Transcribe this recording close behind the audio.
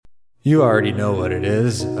You already know what it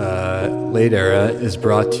is. Late Era is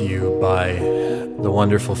brought to you by the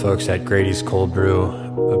wonderful folks at Grady's Cold Brew,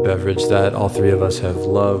 a beverage that all three of us have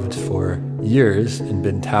loved for years and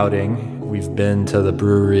been touting. We've been to the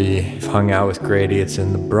brewery, we've hung out with Grady. It's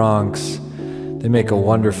in the Bronx. They make a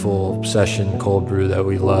wonderful session cold brew that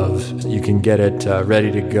we love. You can get it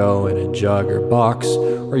ready to go in a jug or box,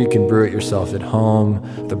 or you can brew it yourself at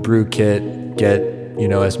home. The brew kit, get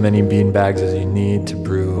as many bean bags as you need to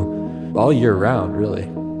brew all year round, really.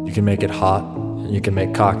 You can make it hot, you can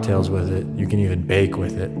make cocktails with it, you can even bake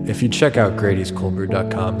with it. If you check out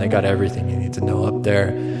Grady'sColdBrew.com, they got everything you need to know up there.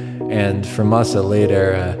 And from us at Late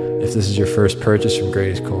Era, if this is your first purchase from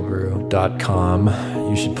Grady'sColdBrew.com,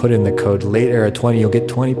 you should put in the code LateEra20. You'll get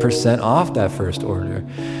 20% off that first order.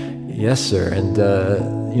 Yes, sir. And,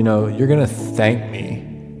 you're going to thank me.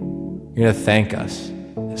 You're going to thank us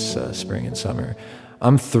this spring and summer.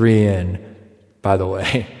 I'm 3 in, by the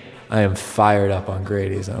way. I am fired up on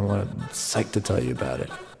Grady's. I'm psyched to tell you about it.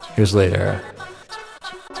 Here's Late Era.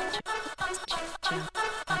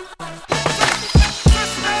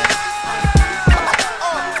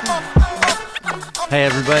 Hey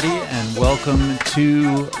everybody, and welcome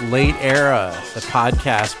to Late Era, the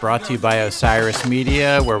podcast brought to you by Osiris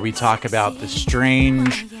Media, where we talk about the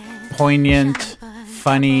strange, poignant,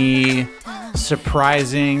 funny,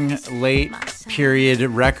 surprising late period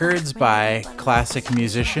records by classic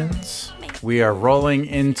musicians. We are rolling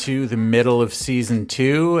into the middle of season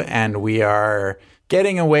 2, and we are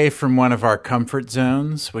getting away from one of our comfort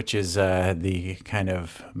zones, which is the kind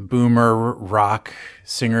of boomer rock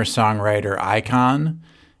singer-songwriter icon,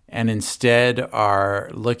 and instead are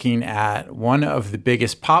looking at one of the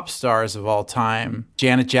biggest pop stars of all time,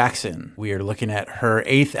 Janet Jackson. We are looking at her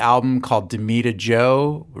 8th album called Demita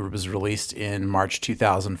Jo. It was released in March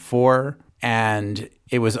 2004. And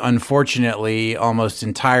it was unfortunately almost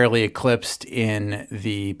entirely eclipsed in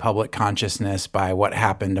the public consciousness by what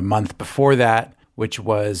happened a month before that, which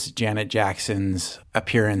was Janet Jackson's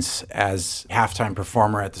appearance as halftime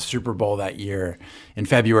performer at the Super Bowl that year in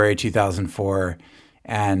February 2004,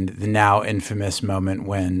 and the now infamous moment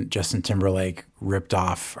when Justin Timberlake ripped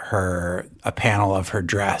off a panel of her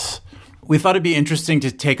dress. We thought it'd be interesting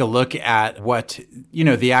to take a look at what,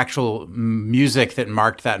 the actual music that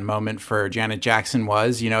marked that moment for Janet Jackson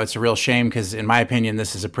was. It's a real shame because, in my opinion,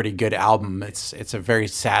 this is a pretty good album. It's a very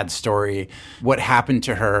sad story, what happened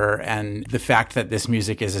to her, and the fact that this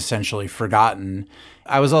music is essentially forgotten.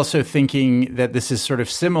 I was also thinking that this is sort of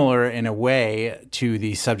similar in a way to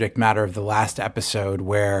the subject matter of the last episode,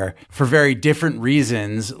 where for very different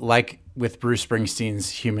reasons, like with Bruce Springsteen's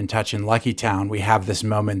Human Touch in Lucky Town, we have this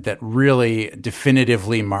moment that really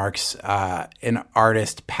definitively marks an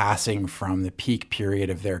artist passing from the peak period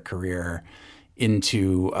of their career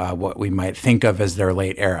into what we might think of as their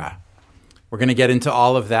late era. We're going to get into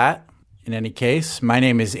all of that. In any case, my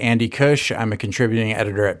name is Andy Cush. I'm a contributing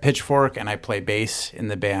editor at Pitchfork, and I play bass in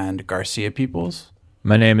the band Garcia Peoples.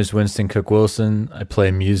 My name is Winston Cook-Wilson. I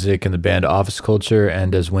play music in the band Office Culture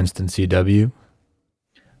and as Winston CW.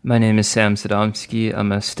 My name is Sam Sadomsky.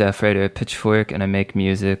 I'm a staff writer at Pitchfork, and I make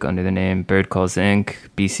music under the name Bird Calls Inc.,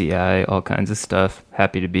 BCI, all kinds of stuff.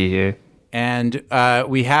 Happy to be here. And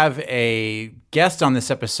we have a guest on this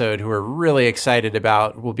episode who we're really excited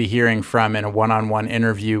about. We'll be hearing from in a one-on-one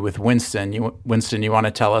interview with Winston. Winston, you want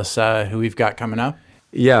to tell us who we've got coming up?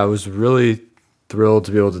 Yeah, I was really thrilled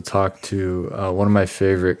to be able to talk to one of my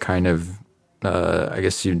favorite kind of, I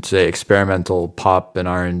guess you'd say, experimental pop and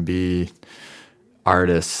R&B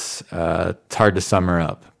artists. It's hard to sum her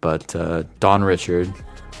up, but Dawn Richard,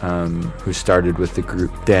 who started with the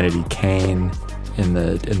group Danity Kane in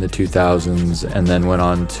the 2000s, and then went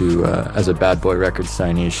on to as a Bad Boy Records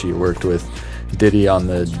signee. She worked with Diddy on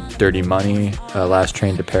the Dirty Money Last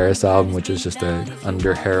Train to Paris album, which is just a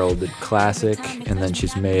under-heralded classic, and then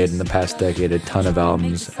she's made in the past decade a ton of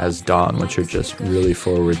albums as Dawn, which are just really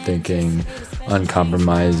forward-thinking,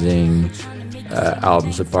 uncompromising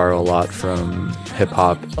albums that borrow a lot from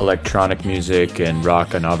hip-hop, electronic music, and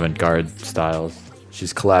rock and avant-garde styles.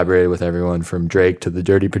 She's collaborated with everyone from Drake to the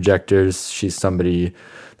Dirty Projectors. She's somebody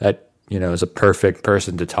that, is a perfect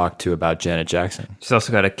person to talk to about Janet Jackson. She's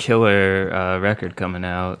also got a killer record coming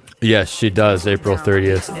out. Yes, she does. April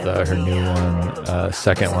 30th, her new one,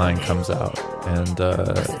 Second Line, comes out. And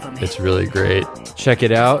it's really great. Check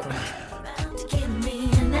it out.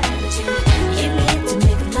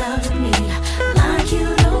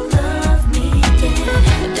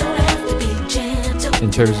 In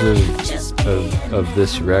terms of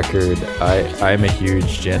this record, I'm a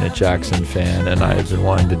huge Janet Jackson fan, and I've been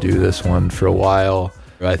wanting to do this one for a while.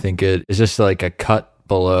 I think it is just like a cut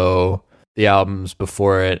below the albums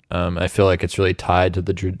before it. I feel like it's really tied to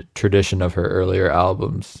the tradition of her earlier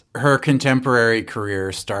albums. Her contemporary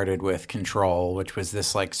career started with Control, which was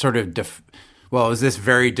this like sort of, it was this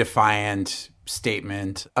very defiant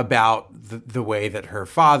statement about the way that her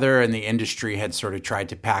father and the industry had sort of tried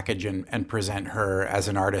to package and present her as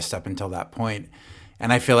an artist up until that point.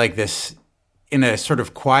 And I feel like this, in a sort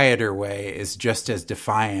of quieter way, is just as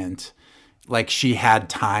defiant. Like she had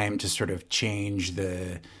time to sort of change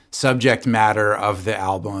the subject matter of the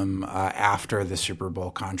album after the Super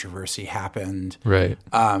Bowl controversy happened. Right.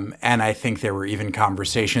 And I think there were even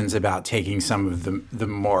conversations about taking some of the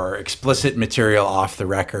more explicit material off the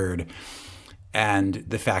record. And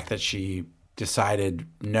the fact that she decided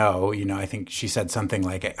no, I think she said something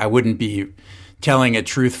like, I wouldn't be telling a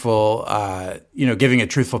truthful, giving a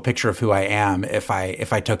truthful picture of who I am if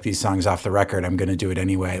I took these songs off the record. I'm going to do it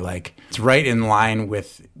anyway. Like it's right in line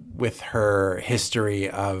with her history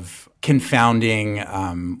of confounding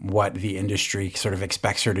what the industry sort of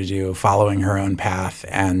expects her to do, following her own path,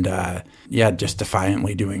 and just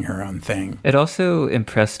defiantly doing her own thing. It also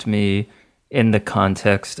impressed me in the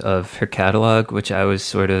context of her catalog, which I was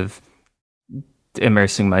sort of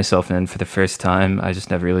immersing myself in for the first time. I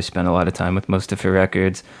just never really spent a lot of time with most of her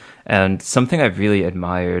records. And something I really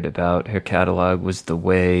admired about her catalog was the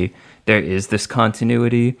way there is this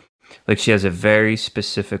continuity. Like she has a very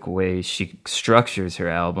specific way she structures her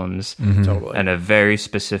albums, Totally, and a very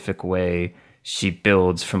specific way she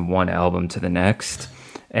builds from one album to the next.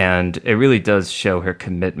 And it really does show her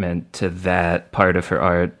commitment to that part of her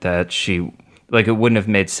art that it wouldn't have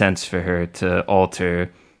made sense for her to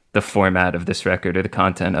alter the format of this record or the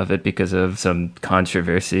content of it because of some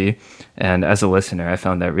controversy. And as a listener, I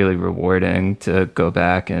found that really rewarding to go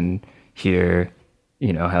back and hear,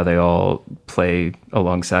 how they all play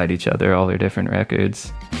alongside each other, all their different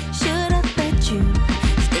records.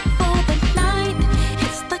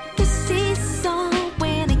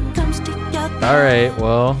 All right,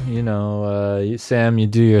 well, Sam, you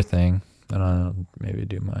do your thing, and I'll maybe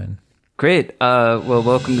do mine. Great. Well,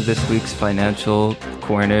 welcome to this week's Financial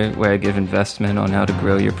Corner, where I give investment on how to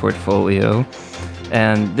grow your portfolio.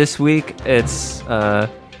 And this week, it's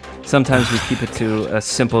sometimes we keep it to a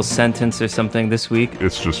simple sentence or something. This week,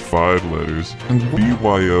 it's just 5 letters.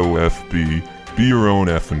 BYOFB. Be your own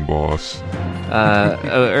effing boss.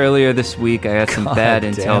 Earlier this week, I got some bad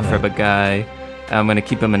intel from a guy. I'm going to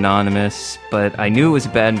keep him anonymous, but I knew it was a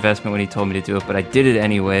bad investment when he told me to do it, but I did it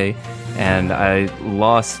anyway, and I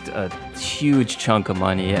lost a huge chunk of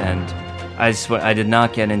money, and I did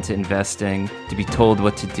not get into investing to be told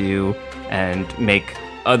what to do and make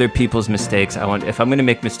other people's mistakes. If I'm going to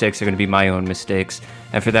make mistakes, they're going to be my own mistakes,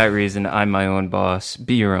 and for that reason, I'm my own boss.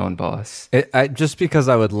 Be your own boss. Just because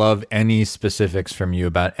I would love any specifics from you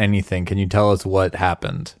about anything, can you tell us what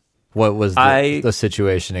happened? What was the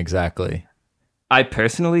situation exactly? I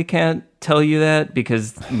personally can't tell you that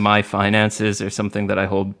because my finances are something that I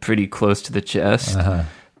hold pretty close to the chest.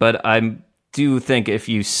 But I do think if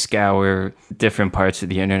you scour different parts of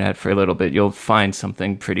the internet for a little bit, you'll find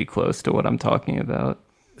something pretty close to what I'm talking about.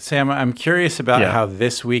 Sam, I'm curious about how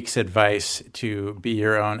this week's advice to be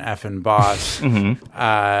your own effing boss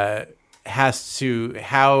has to,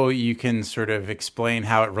 how you can sort of explain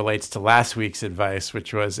how it relates to last week's advice,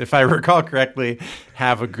 which was, if I recall correctly,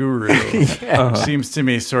 have a guru. Seems to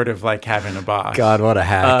me sort of like having a boss. God, what a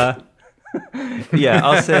hack.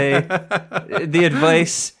 I'll say the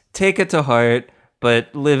advice, take it to heart,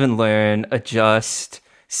 but live and learn, adjust,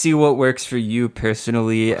 see what works for you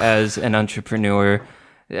personally as an entrepreneur.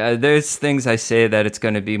 There's things I say that it's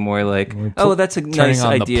going to be more like, that's a nice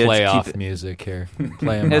idea. Turning on the playoff music here.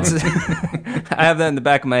 Play 'em I have that in the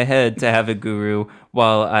back of my head to have a guru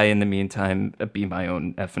while I, in the meantime, be my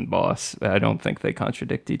own effing boss. I don't think they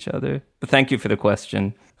contradict each other. But thank you for the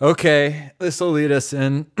question. Okay, this will lead us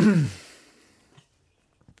in.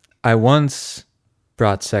 I once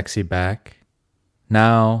brought sexy back.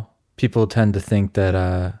 Now people tend to think that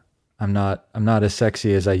I'm not as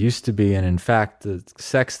sexy as I used to be, and in fact, the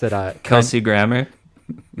sex that Kelsey Grammer.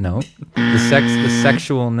 No, the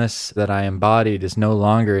sexualness that I embodied is no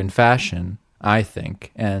longer in fashion, I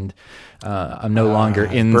think, and I'm no longer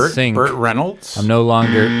in sync. Burt Reynolds. I'm no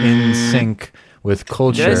longer in sync with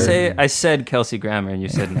culture. Did I say I said Kelsey Grammer and you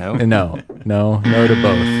said no? No to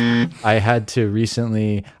both. I had to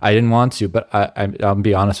recently. I didn't want to, but I'll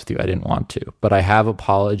be honest with you. I didn't want to, but I have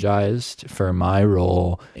apologized for my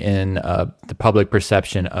role in the public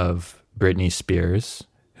perception of Britney Spears,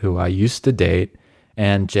 who I used to date,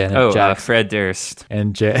 and Janet Jackson. Fred Durst.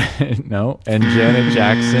 And Janet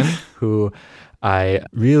Jackson, who I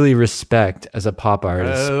really respect as a pop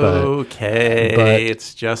artist. But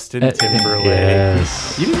it's Justin Timberlake.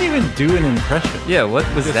 Yes. You didn't even do an impression. Yeah,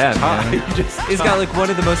 what was that, man? He's got like one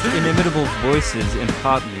of the most inimitable voices in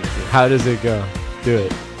pop music. How does it go? Do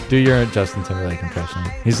it. Do your Justin Timberlake impression.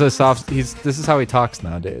 He's so soft. This is how he talks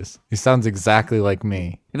nowadays. He sounds exactly like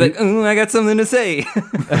me. He's like, I got something to say.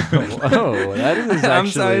 Oh, that is actually... I'm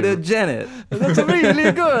sorry to Janet. That's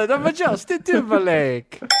really good. I'm a Justin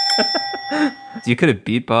Timberlake. You could have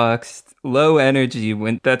beatboxed. Low energy.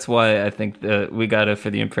 That's why I think that we got it for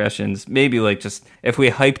the impressions. Maybe like just if we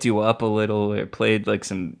hyped you up a little or played like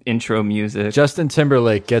some intro music. Justin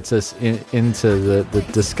Timberlake gets us into the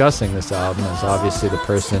discussing this album as obviously the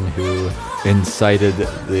person who incited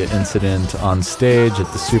the incident on stage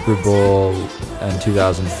at the Super Bowl in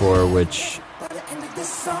 2004, which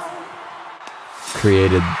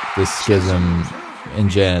created the schism in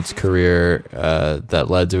Janet's career that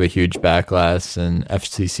led to a huge backlash and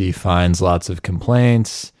FCC fines, lots of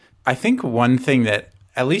complaints. I think one thing that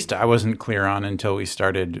at least I wasn't clear on until I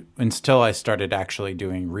started actually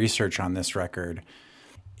doing research on this record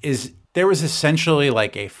is there was essentially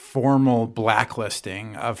like a formal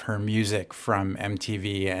blacklisting of her music from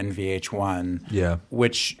MTV and VH1,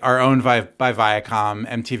 which are owned by Viacom.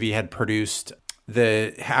 MTV had produced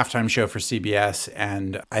the halftime show for CBS,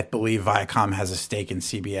 and I believe Viacom has a stake in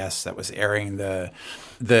CBS that was airing the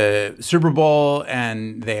Super Bowl,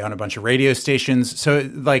 and they own a bunch of radio stations. So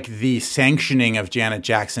like the sanctioning of Janet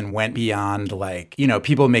Jackson went beyond like, you know,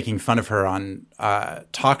 people making fun of her on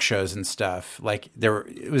talk shows and stuff. Like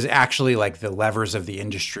it was actually like the levers of the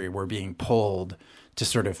industry were being pulled to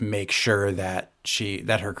sort of make sure that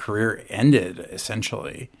her career ended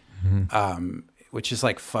essentially. Mm-hmm. Which is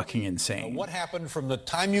like fucking insane. What happened from the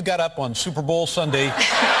time you got up on Super Bowl Sunday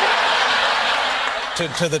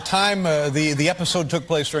to the time the episode took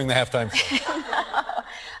place during the halftime show?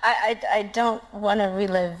 I don't want to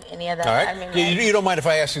relive any of that. All right. I mean, you don't mind if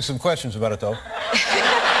I ask you some questions about it, though?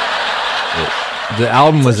 The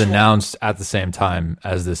album was announced at the same time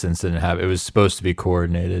as this incident happened. It was supposed to be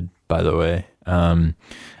coordinated, by the way. And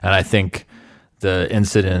I think the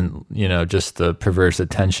incident, you know, just the perverse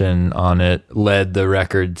attention on it led the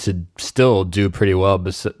record to still do pretty well,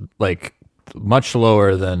 but like much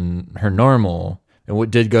lower than her normal. It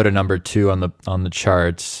did go to number 2 on the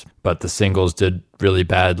charts, but the singles did really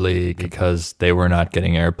badly because they were not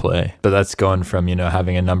getting airplay. But that's going from, you know,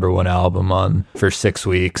 having a number 1 album on for 6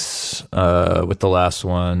 weeks with the last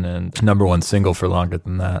one, and number 1 single for longer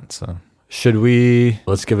than that. So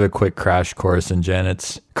let's give a quick crash course in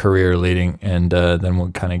Janet's career leading, and then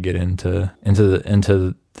we'll kind of get into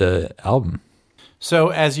the album. So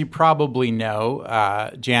as you probably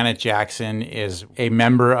know, Janet Jackson is a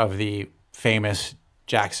member of the famous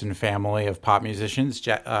Jackson family of pop musicians.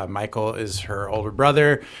 Michael is her older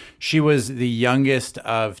brother. She was the youngest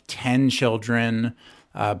of 10 children.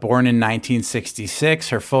 Born in 1966.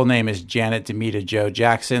 Her full name is Janet Demita Jo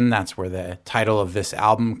Jackson. That's where the title of this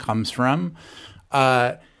album comes from.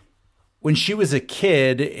 When she was a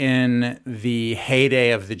kid in the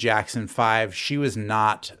heyday of the Jackson 5, she was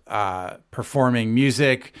not performing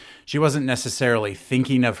music. She wasn't necessarily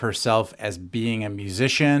thinking of herself as being a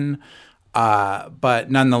musician.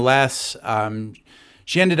 But nonetheless,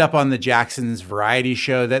 she ended up on the Jacksons variety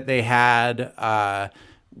show that they had,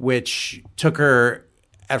 which took her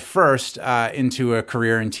at first into a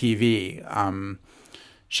career in TV.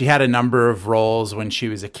 She had a number of roles when she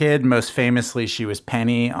was a kid. Most famously, she was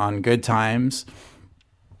Penny on Good Times,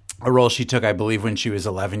 a role she took, I believe, when she was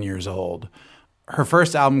 11 years old. Her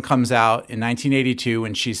first album comes out in 1982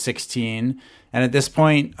 when she's 16. And at this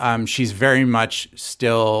point, she's very much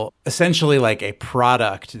still essentially like a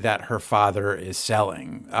product that her father is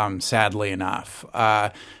selling, sadly enough.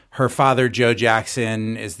 Her father, Joe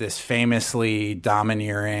Jackson, is this famously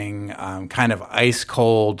domineering, kind of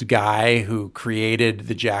ice-cold guy who created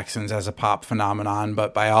the Jacksons as a pop phenomenon,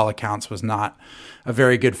 but by all accounts was not a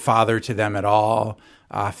very good father to them at all.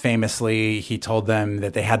 Famously, he told them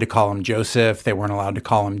that they had to call him Joseph. They weren't allowed to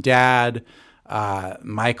call him Dad.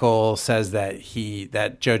 Michael says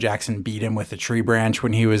that Joe Jackson beat him with a tree branch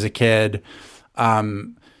when he was a kid.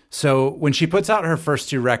 So when she puts out her first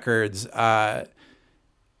 2 records,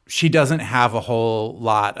 she doesn't have a whole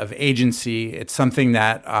lot of agency. It's something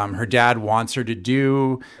that her dad wants her to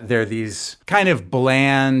do. They're these kind of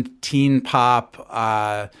bland teen pop,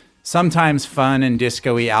 sometimes fun and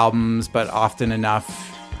disco-y albums, but often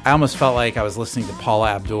enough. I almost felt like I was listening to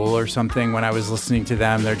Paula Abdul or something when I was listening to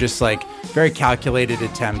them. They're just like very calculated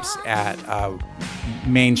attempts at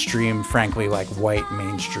mainstream, frankly, like white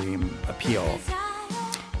mainstream appeal.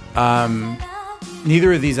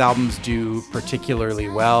 Neither of these albums do particularly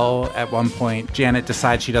well. At one point, Janet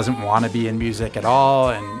decides she doesn't want to be in music at all,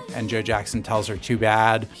 and Joe Jackson tells her too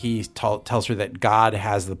bad. He tells her that God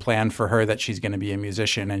has the plan for her, that she's going to be a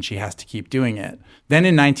musician, and she has to keep doing it. Then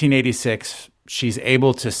in 1986, she's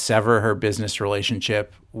able to sever her business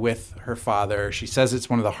relationship with her father. She says it's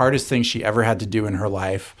one of the hardest things she ever had to do in her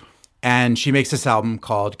life. And she makes this album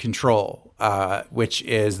called Control, which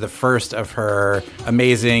is the first of her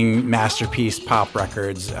amazing masterpiece pop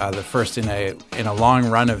records, the first in a long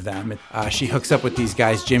run of them. She hooks up with these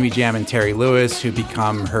guys, Jimmy Jam and Terry Lewis, who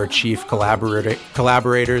become her chief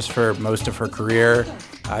collaborators for most of her career.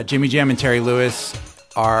 Jimmy Jam and Terry Lewis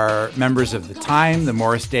are members of The Time, the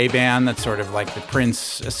Morris Day band that's sort of like the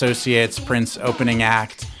Prince Associates, Prince opening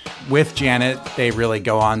act. With Janet, they really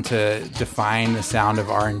go on to define the sound of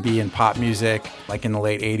R&B and pop music, like in the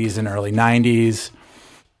late 80s and early 90s.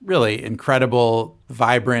 Really incredible,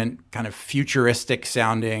 vibrant, kind of futuristic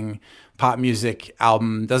sounding pop music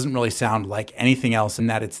album. Doesn't really sound like anything else in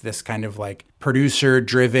that it's this kind of like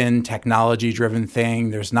producer-driven, technology-driven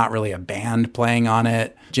thing. There's not really a band playing on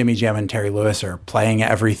it. Jimmy Jam and Terry Lewis are playing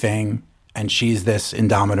everything, and she's this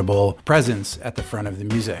indomitable presence at the front of the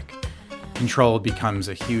music. Control becomes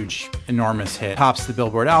a huge, enormous hit. Tops the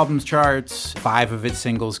Billboard albums charts. 5 of its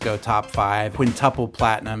singles go top 5. Quintuple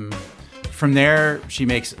platinum. From there, she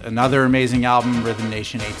makes another amazing album, Rhythm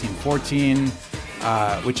Nation 1814,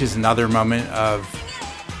 which is another moment of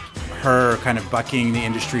her kind of bucking the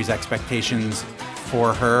industry's expectations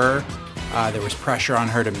for her. There was pressure on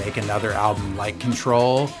her to make another album like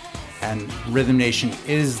Control. And Rhythm Nation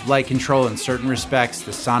is like Control in certain respects.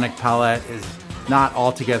 The sonic palette is not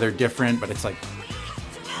altogether different, but it's like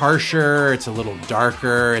harsher, it's a little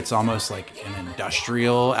darker, it's almost like an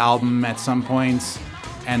industrial album at some points.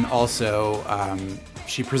 And also,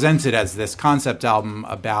 she presents it as this concept album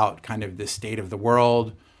about kind of the state of the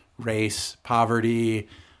world, race, poverty,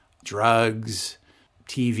 drugs,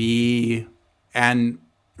 TV, and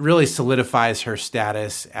really solidifies her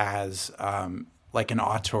status as like an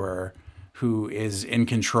auteur who is in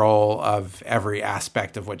control of every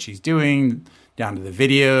aspect of what she's doing, down to the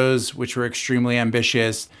videos, which were extremely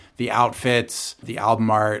ambitious, the outfits, the album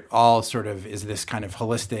art, all sort of is this kind of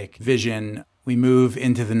holistic vision. We move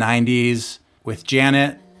into the 90s with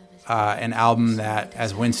Janet, an album that,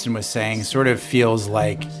 as Winston was saying, sort of feels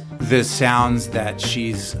like the sounds that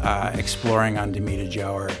she's exploring on Demita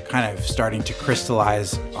Joe are kind of starting to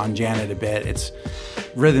crystallize on Janet a bit. It's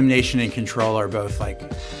Rhythm Nation and Control are both like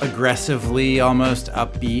aggressively almost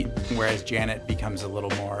upbeat, whereas Janet becomes a little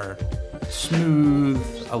more smooth,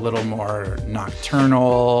 a little more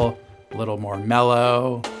nocturnal, a little more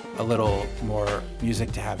mellow, a little more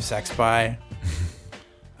music to have sex by.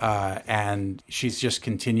 And she's just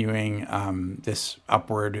continuing this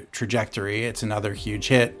upward trajectory. It's another huge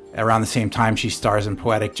hit. Around the same time, she stars in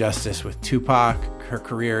Poetic Justice with Tupac. Her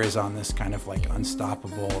career is on this kind of like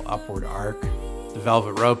unstoppable upward arc. The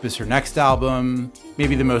Velvet Rope is her next album,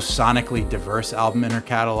 maybe the most sonically diverse album in her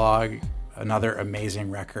catalog. Another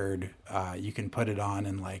amazing record. You can put it on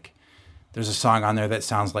and like, there's a song on there that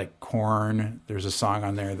sounds like Korn. There's a song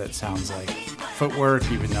on there that sounds like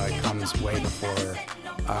Footwork, even though it comes way before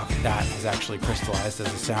that has actually crystallized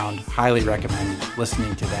as a sound. Highly recommend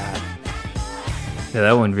listening to that. Yeah,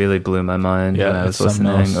 that one really blew my mind when I was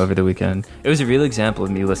listening over the weekend. It was a real example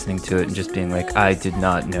of me listening to it and just being like, I did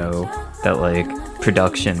not know that like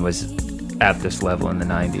production was at this level in the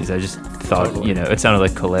 90s. I just thought, you know, it sounded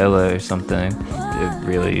like Kalela or something. It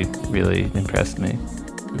really, really impressed me.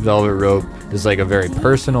 Velvet Rope is like a very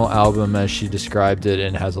personal album, as she described it,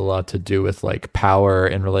 and has a lot to do with like power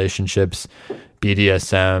in relationships,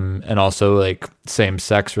 BDSM, and also like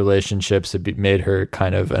same-sex relationships. It made her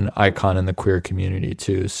kind of an icon in the queer community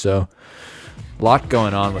too. So a lot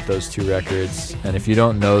going on with those two records, and if you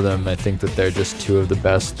don't know them, I think that they're just two of the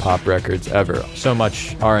best pop records ever. So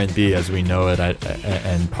much R&B as we know it,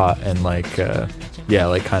 and pop, and like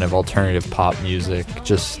like kind of alternative pop music.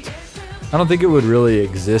 Just, I don't think it would really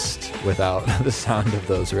exist without the sound of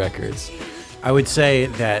those records. I would say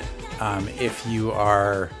that if you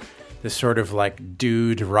are the sort of like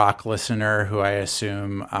dude rock listener, who I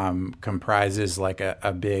assume comprises like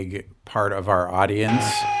a big part of our audience,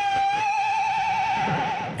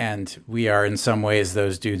 and we are in some ways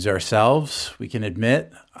those dudes ourselves, we can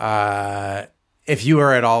admit. If you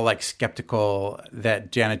are at all like skeptical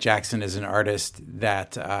that Janet Jackson is an artist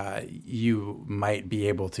that you might be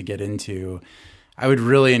able to get into, I would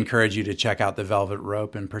really encourage you to check out The Velvet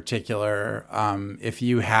Rope in particular. If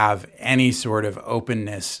you have any sort of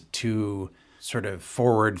openness to sort of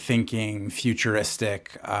forward-thinking,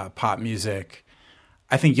 futuristic pop music,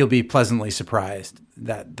 I think you'll be pleasantly surprised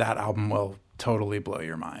that that album will totally blow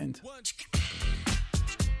your mind.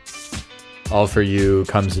 All For You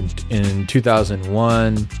comes in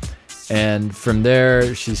 2001. And from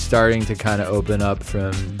there, she's starting to kind of open up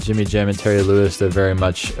from Jimmy Jam and Terry Lewis. They're very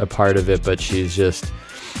much a part of it, but she's just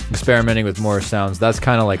experimenting with more sounds. That's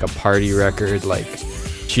kind of like a party record. Like,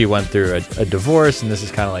 she went through a divorce, and this is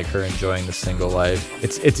kind of like her enjoying the single life.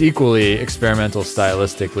 It's equally experimental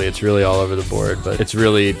stylistically. It's really all over the board, but it's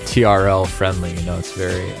really TRL friendly. You know, it's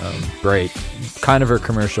very great. Kind of her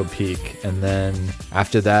commercial peak. And then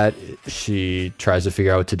after that, she tries to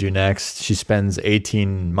figure out what to do next. She spends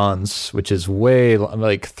 18 months, which is way,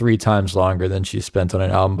 like 3 times longer than she spent on an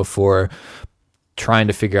album before, trying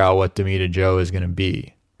to figure out what Damita Jo is going to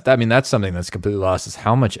be. I mean, that's something that's completely lost, is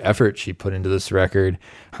how much effort she put into this record,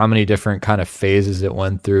 how many different kind of phases it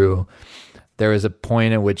went through. There was a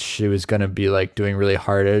point at which she was going to be like doing really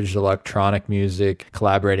hard-edged electronic music,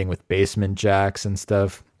 collaborating with Basement Jaxx and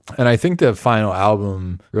stuff. And I think the final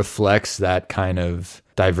album reflects that kind of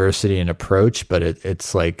diversity and approach, but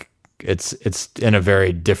it's like it's in a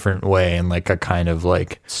very different way, and like a kind of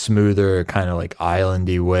like smoother, kind of like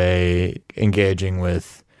islandy way, engaging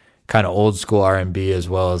with kind of old school R&B as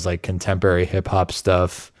well as like contemporary hip hop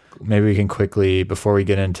stuff. Maybe we can quickly, before we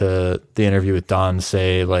get into the interview with Dawn,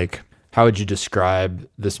 say like, how would you describe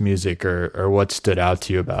this music, or what stood out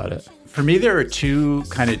to you about it? For me, there are 2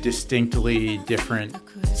 kind of distinctly different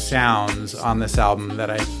sounds on this album that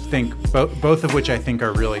I think, both of which I think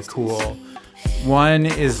are really cool. One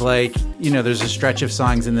is like, you know, there's a stretch of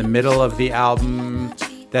songs in the middle of the album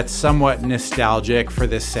that's somewhat nostalgic for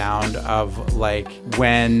this sound of like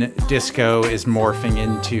when disco is morphing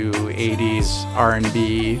into 80s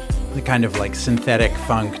R&B, the kind of like synthetic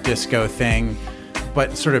funk disco thing,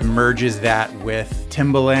 but sort of merges that with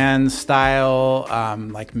Timbaland style,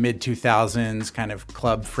 like mid-2000s kind of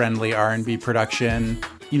club-friendly R&B production.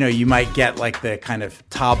 You know, you might get like the kind of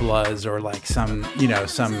tablas or like some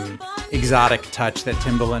exotic touch that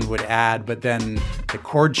Timbaland would add, but then the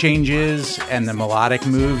chord changes and the melodic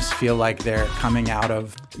moves feel like they're coming out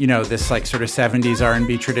of, you know, this like sort of 70s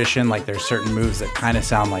R&B tradition. Like there's certain moves that kind of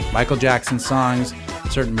sound like Michael Jackson songs,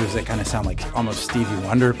 certain moves that kind of sound like almost Stevie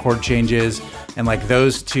Wonder chord changes. And like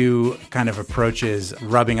those 2 kind of approaches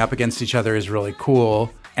rubbing up against each other is really cool.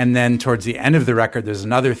 And then towards the end of the record, there's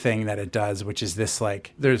another thing that it does, which is this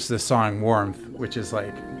like, there's the song Warmth, which is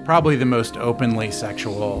like probably the most openly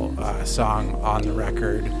sexual song on the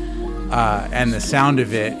record. And the sound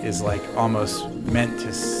of it is like almost meant to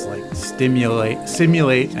like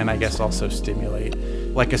simulate, and I guess also stimulate,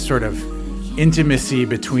 like a sort of intimacy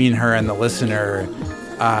between her and the listener,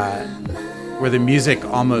 where the music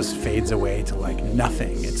almost fades away to like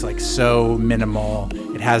nothing. It's like so minimal.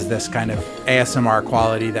 It has this kind of ASMR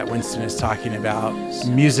quality that Winston is talking about.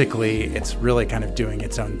 Musically, it's really kind of doing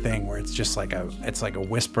its own thing, where it's just like it's like a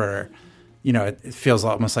whisper. You know, it feels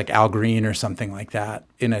almost like Al Green or something like that,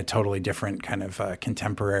 in a totally different kind of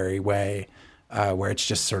contemporary way, where it's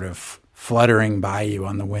just sort of fluttering by you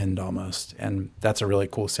on the wind almost. And that's a really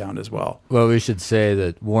cool sound as well. Well, we should say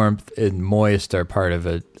that Warmth and Moist are part of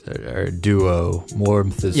a duo.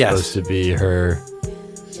 Warmth is supposed to be her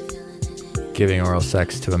giving oral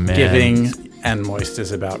sex to a man. Giving, and Moist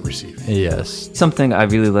is about receiving. Yes. Something I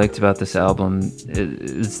really liked about this album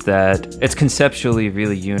is that it's conceptually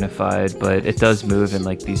really unified, but it does move in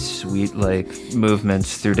like these sweet like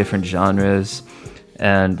movements through different genres.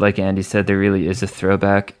 And like Andy said, there really is a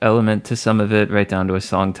throwback element to some of it, right down to a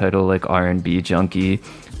song title like R&B Junkie.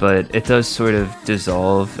 But it does sort of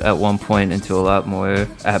dissolve at one point into a lot more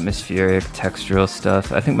atmospheric, textural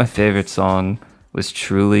stuff. I think my favorite song was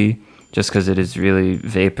Truly, just because it is really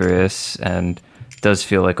vaporous and does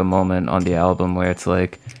feel like a moment on the album where it's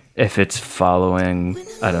like, if it's following,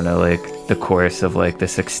 I don't know, like the course of like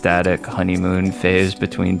this ecstatic honeymoon phase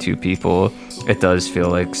between 2 people, it does feel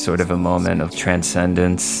like sort of a moment of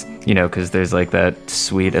transcendence, you know, because there's like that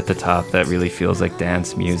suite at the top that really feels like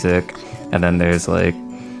dance music, and then there's like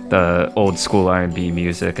the old school R&B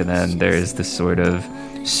music, and then there's this sort of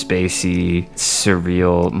spacey,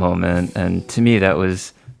 surreal moment. And to me, that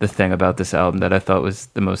was the thing about this album that I thought was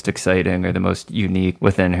the most exciting or the most unique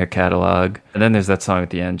within her catalog. And then there's that song at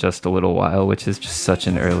the end, Just a Little While, which is just such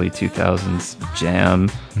an early 2000s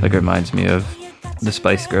jam. Like, it reminds me of the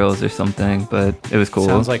Spice Girls or something, but it was cool.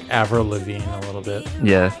 Sounds like Avril Lavigne a little bit.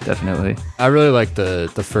 Yeah, definitely. I really like the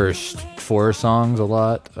first 4 songs a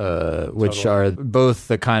lot, which are both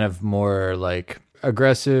the kind of more like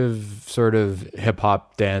aggressive sort of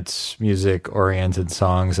hip-hop dance music oriented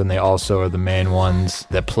songs, and they also are the main ones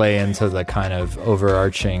that play into the kind of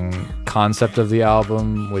overarching concept of the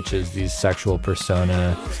album, which is these sexual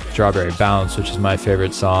persona. Strawberry Bounce, which is my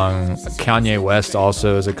favorite song. Kanye West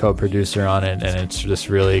also is a co-producer on it, and it's just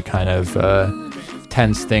really kind of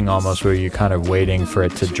tense thing almost, where you're kind of waiting for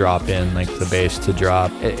it to drop in, like the bass to drop.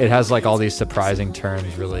 It has like all these surprising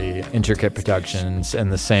turns, really intricate productions, and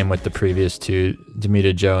the same with the previous two,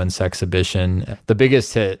 Demita Joe and Sexhibition. The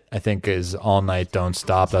biggest hit, I think, is All Night Don't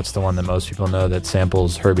Stop. That's the one that most people know, that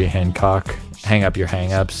samples Herbie Hancock. Hang Up Your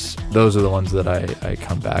Hang-Ups. Those are the ones that I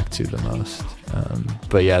come back to the most.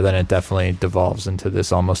 But yeah, then it definitely devolves into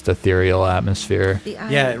this almost ethereal atmosphere.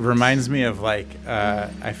 Yeah, it reminds me of like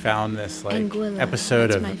I found this like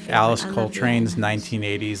episode of Alice Coltrane's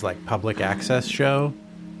 1980s like public access show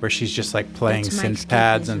where she's just like playing synth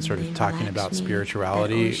pads and sort of talking about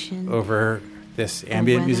spirituality over this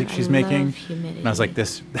ambient music she's making. And I was like,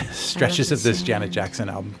 this stretches of this Janet Jackson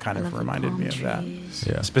album kind of reminded me of that.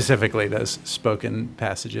 Yeah. Specifically those spoken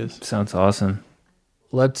passages. Sounds awesome.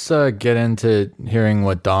 Let's get into hearing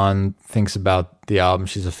what Dawn thinks about the album.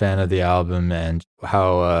 She's a fan of the album, and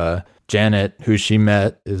how Janet, who she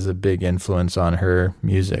met, is a big influence on her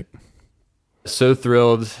music. So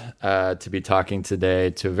thrilled to be talking today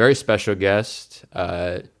to a very special guest.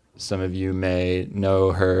 Some of you may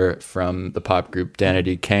know her from the pop group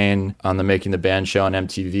Danity Kane on the Making the Band show on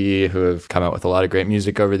MTV, who have come out with a lot of great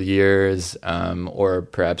music over the years, or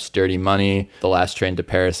perhaps Dirty Money, the Last Train to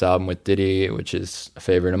Paris album with Diddy, which is a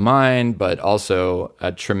favorite of mine, but also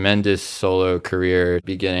a tremendous solo career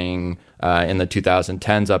beginning in the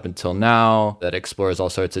 2010s up until now that explores all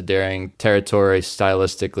sorts of daring territory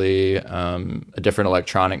stylistically, different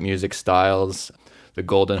electronic music styles. The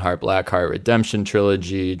Golden Heart, Black Heart Redemption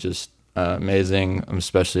trilogy, just amazing. I'm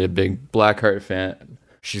especially a big Black Heart fan.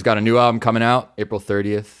 She's got a new album coming out April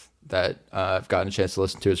 30th that I've gotten a chance to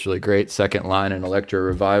listen to. It's really great. Second Line, an Electro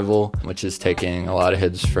Revival, which is taking a lot of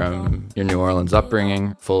hits from your New Orleans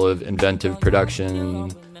upbringing, full of inventive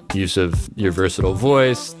production, use of your versatile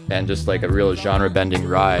voice, and just like a real genre-bending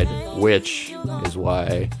ride, which is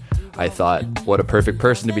why I thought, what a perfect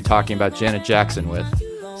person to be talking about Janet Jackson with.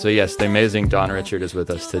 So yes, the amazing Dawn Richard is with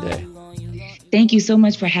us today. Thank you so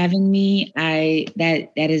much for having me. That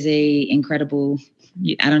is a incredible.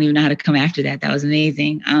 I don't even know how to come after that. That was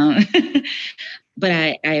amazing. But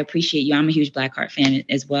I appreciate you. I'm a huge Black Heart fan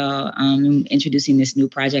as well. Introducing this new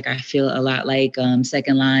project, I feel a lot like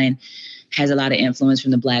Second Line has a lot of influence from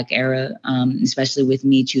the Black era, especially with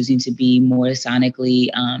me choosing to be more sonically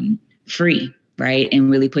free. Right. And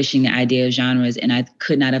really pushing the idea of genres. And I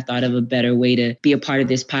could not have thought of a better way to be a part of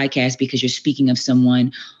this podcast, because you're speaking of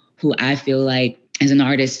someone who I feel like as an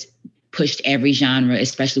artist pushed every genre,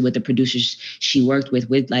 especially with the producers she worked with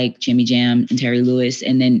like Jimmy Jam and Terry Lewis,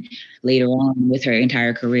 and then later on with her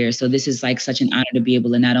entire career. So this is like such an honor to be able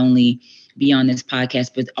to not only be on this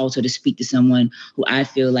podcast, but also to speak to someone who I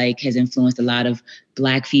feel like has influenced a lot of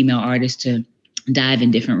Black female artists to dive in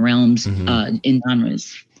different realms in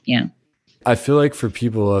genres. Yeah. I feel like for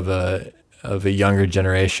people of a younger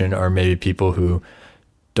generation, or maybe people who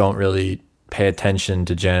don't really pay attention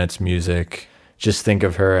to Janet's music, just think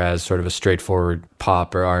of her as sort of a straightforward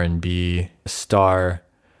pop or R&B star.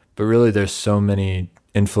 But really there's so many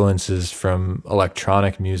influences from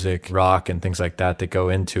electronic music, rock and things like that go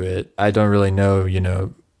into it. I don't really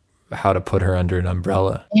know, how to put her under an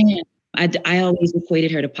umbrella. Yeah. I always equated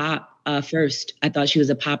her to pop. First, I thought she was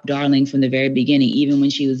a pop darling from the very beginning, even when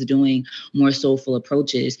she was doing more soulful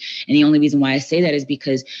approaches. And the only reason why I say that is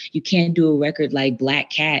because you can't do a record like Black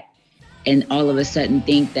Cat and all of a sudden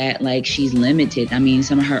think that like she's limited. I mean,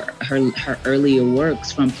 some of her earlier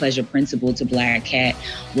works, from Pleasure Principle to Black Cat,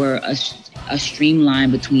 were a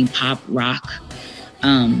streamline between pop, rock,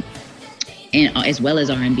 and as well as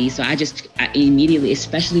R&B. So I immediately,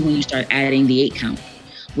 especially when you start adding the 8 count,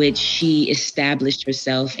 which she established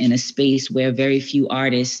herself in a space where very few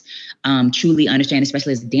artists truly understand,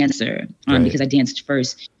 especially as a dancer, because I danced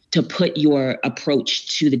first. To put your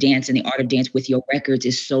approach to the dance and the art of dance with your records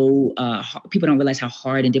is so, people don't realize how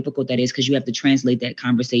hard and difficult that is, because you have to translate that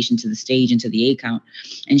conversation to the stage and to the 8 count.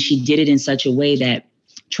 And she did it in such a way that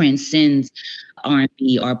transcends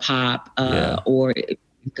R&B or pop, or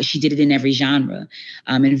she did it in every genre.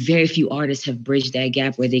 And very few artists have bridged that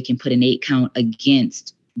gap where they can put an 8 count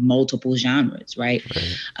against multiple genres, right?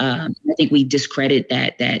 I think we discredit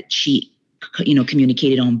that she,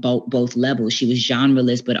 communicated on both levels. She was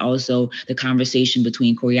genreless, but also the conversation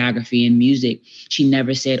between choreography and music. She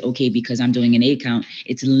never said, okay, because I'm doing an 8 count,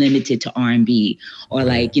 it's limited to R&B, or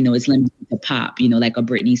it's limited to pop, like a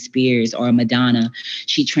Britney Spears or a Madonna.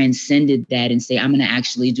 She transcended that and say, I'm going to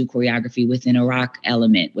actually do choreography within a rock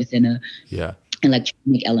element, within a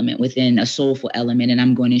electronic element, within a soulful element. And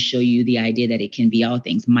I'm going to show you the idea that it can be all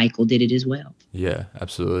things. Michael did it as well. Yeah,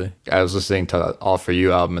 absolutely. I was listening to All For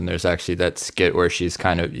You album, and there's actually that skit where you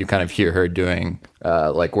kind of hear her doing,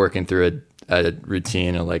 like working through a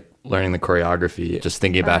routine and like learning the choreography, just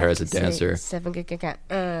thinking about her as a dancer.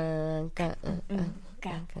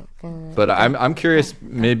 But I'm curious,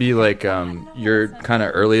 maybe like your kind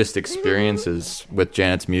of earliest experiences with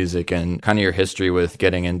Janet's music and kind of your history with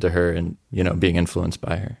getting into her and, being influenced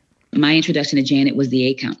by her. My introduction to Janet was the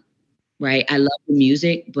 8 count, right? I love the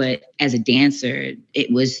music, but as a dancer,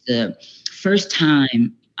 it was the first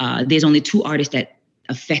time. There's only 2 artists that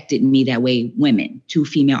affected me that way, women, 2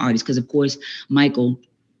 female artists, because of course, Michael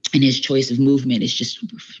and his choice of movement is just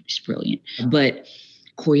brilliant. But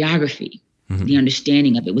choreography, the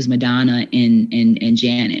understanding of it was Madonna and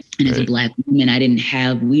Janet. And as a Black woman,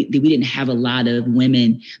 we didn't have a lot of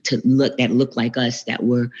women that looked like us that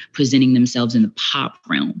were presenting themselves in the pop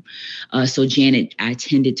realm. So Janet, I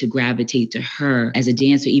tended to gravitate to her as a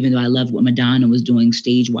dancer, even though I loved what Madonna was doing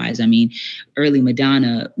stage-wise. I mean, early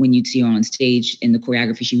Madonna, when you'd see her on stage and the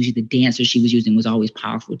choreography she was using, the dancer she was using was always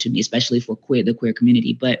powerful to me, especially for the queer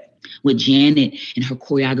community. But what Janet and her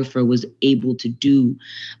choreographer was able to do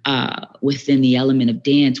within the element of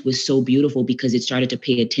dance was so beautiful because it started to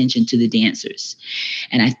pay attention to the dancers.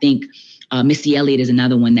 And I think Missy Elliott is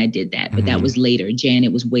another one that did that, but that was later.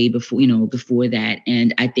 Janet was way before that.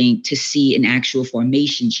 And I think to see an actual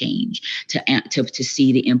formation change, to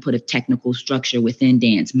see the input of technical structure within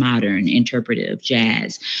dance, modern, interpretive,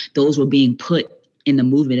 jazz, those were being put in the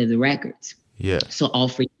movement of the records. Yeah. So All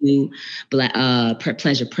For You,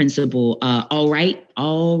 Pleasure Principle, All Right.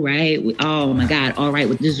 Oh my God, All Right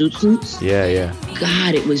with the Zoot Suits. Yeah.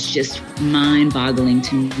 God, it was just mind-boggling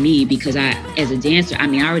to me because as a dancer, I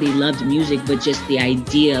already loved music, but just the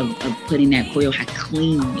idea of putting that choreo, how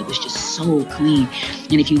clean, it was just so clean.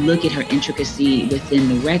 And if you look at her intricacy within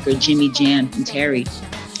the record, Jimmy Jam and Terry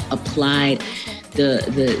applied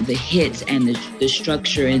the hits and the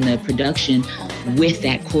structure and the production with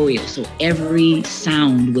that choreo. So every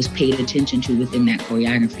sound was paid attention to within that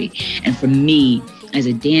choreography. And for me, as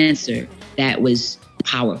a dancer, that was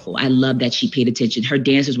powerful. I love that she paid attention. Her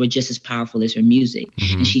dancers were just as powerful as her music.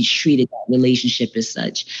 And she treated that relationship as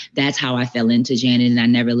such. That's how I fell into Janet, and I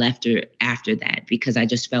never left her after that because I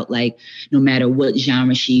just felt like no matter what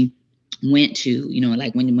genre she went to,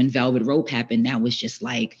 like when Velvet Rope happened, that was just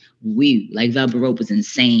like, Velvet Rope was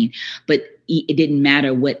insane. But it didn't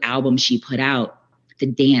matter what album she put out, the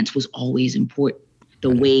dance was always important.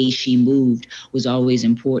 The way she moved was always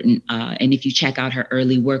important. And if you check out her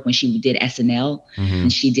early work when she did SNL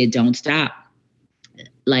and she did Don't Stop,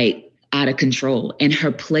 like out of control. And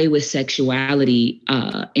her play with sexuality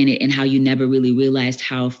in it, and how you never really realized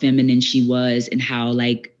how feminine she was and how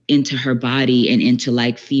like into her body and into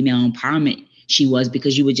like female empowerment she was,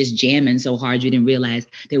 because you were just jamming so hard you didn't realize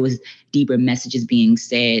there was deeper messages being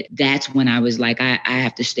said. That's when I was like, I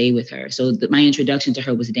have to stay with her. So my introduction to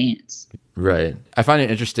her was dance. Right. I find it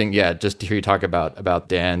interesting, just to hear you talk about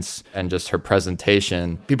dance and just her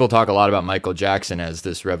presentation. People talk a lot about Michael Jackson as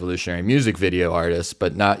this revolutionary music video artist,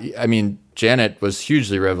 but Janet was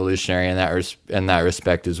hugely revolutionary in that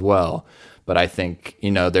respect as well. But I think,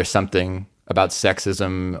 there's something about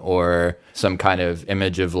sexism or some kind of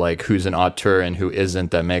image of like who's an auteur and who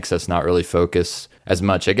isn't that makes us not really focus as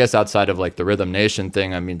much. I guess outside of like the Rhythm Nation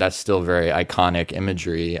thing, that's still very iconic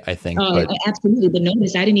imagery, I think. Oh, absolutely. But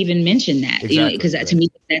notice I didn't even mention that, exactly, because to me,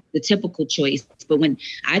 that's the typical choice. But when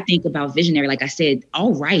I think about visionary, like I said,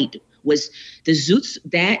 All Right was the Zoots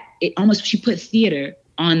she put theater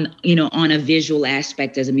on a visual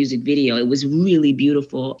aspect as a music video. It was really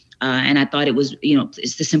beautiful. And I thought it was,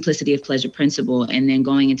 it's the simplicity of Pleasure Principle. And then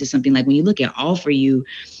going into something like when you look at All For You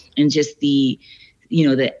and just the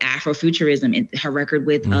Afrofuturism and her record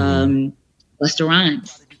with Busta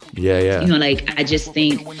Rhymes. Yeah. I just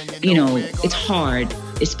think, it's hard,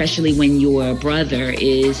 especially when your brother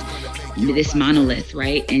is this monolith,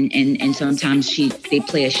 right? And sometimes they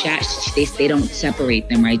play a shot. They don't separate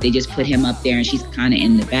them, right? They just put him up there and she's kind of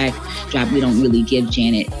in the backdrop. We don't really give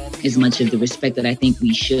Janet as much of the respect that I think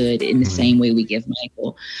we should in the same way we give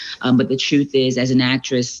Michael. But the truth is, as an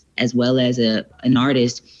actress, as well as an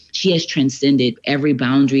artist, she has transcended every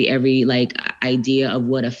boundary, every idea of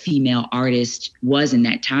what a female artist was in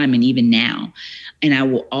that time and even now. And I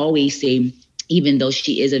will always say, even though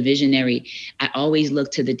she is a visionary, I always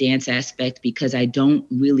look to the dance aspect because I don't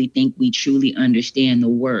really think we truly understand the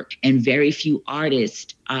work. And very few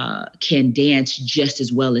artists can dance just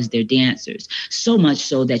as well as their dancers. So much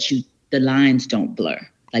so that the lines don't blur.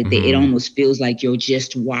 Like it almost feels like you're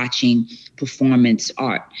just watching performance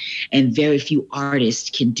art. And very few artists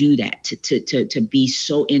can do that, to be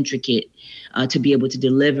so intricate, to be able to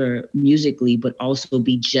deliver musically, but also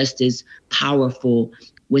be just as powerful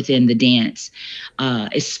within the dance,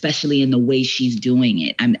 especially in the way she's doing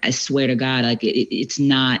it. I swear to God, like it's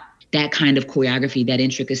not that kind of choreography, that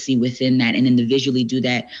intricacy within that, and then to visually do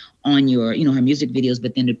that on your, her music videos,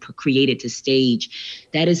 but then to create it to stage,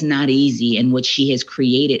 that is not easy. And what she has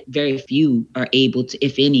created, very few are able to,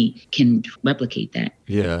 if any, can replicate that.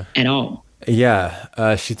 Yeah. At all.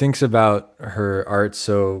 Yeah. She thinks about her art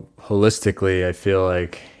so holistically. I feel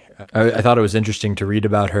like I thought it was interesting to read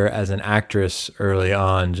about her as an actress early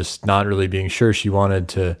on, just not really being sure she wanted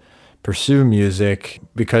to pursue music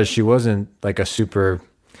because she wasn't like a super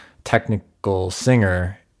technical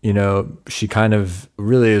singer. She kind of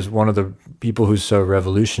really is one of the people who's so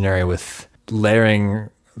revolutionary with layering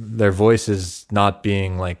their voices, not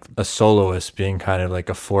being like a soloist, being kind of like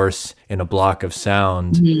a force in a block of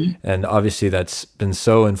sound. Mm-hmm. And obviously that's been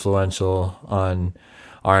so influential on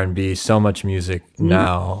R&B, so much music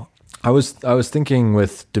now. I was thinking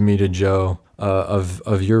with Damita Jo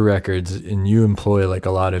of your records, and you employ like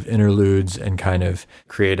a lot of interludes and kind of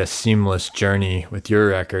create a seamless journey with your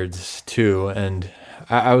records too. And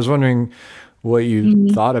I was wondering what you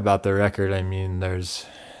thought about the record. I mean, there's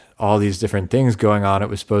all these different things going on. It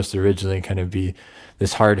was supposed to originally kind of be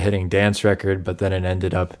this hard-hitting dance record, but then it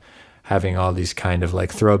ended up having all these kind of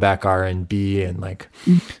like throwback R&B and like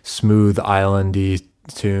smooth islandy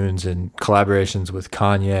tunes and collaborations with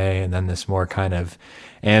Kanye, and then this more kind of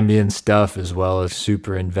ambient stuff, as well as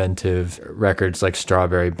super inventive records like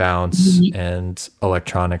Strawberry Bounce and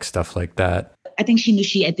electronic stuff like that. I think she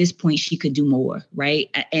knew at this point she could do more, right?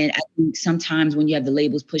 And I think sometimes when you have the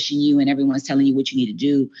labels pushing you and everyone's telling you what you need to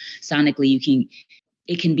do sonically,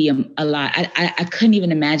 it can be a lot. I couldn't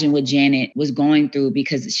even imagine what Janet was going through,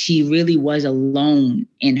 because she really was alone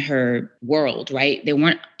in her world, right? There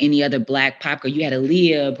weren't any other Black pop girl. You had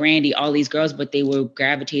Aaliyah, Brandy, all these girls, but they were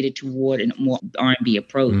gravitated toward a more R&B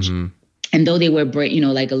approach. Mm-hmm. And though they were,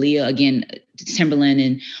 like Aaliyah, again, Timberland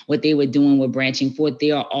and what they were doing were branching forth,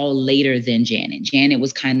 they are all later than Janet. Janet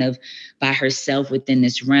was kind of by herself within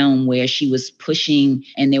this realm where she was pushing,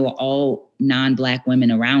 and they were all non-Black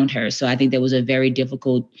women around her. So I think that was a very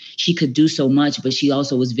difficult, she could do so much, but she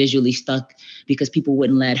also was visually stuck because people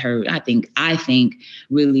wouldn't let her, I think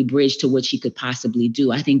really bridge to what she could possibly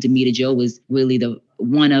do. I think Damita Jo was really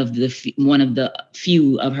one of the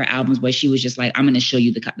few of her albums where she was just like, I'm going to show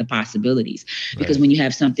you the possibilities. Because when you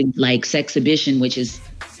have something like Sexhibition, which is,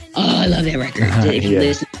 I love that record. If you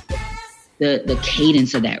listen, the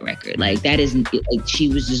cadence of that record, like that isn't like she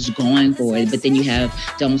was just going for it. But then you have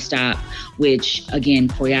Don't Stop, which again,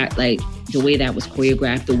 like the way that was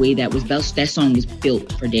choreographed, the way that was built, that song was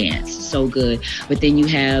built for dance, so good. But then you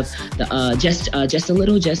have the Just a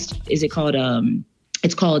Little, is it called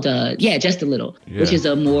it's called Just a Little, which is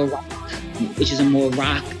a more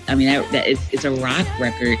rock. I mean, it's a rock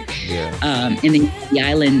record. Yeah. And then the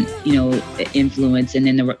Island, influence, and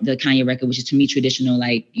then the Kanye record, which is to me traditional,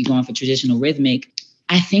 like you going for traditional rhythmic.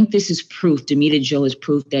 I think this is proof. Damita Jo is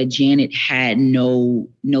proof that Janet had no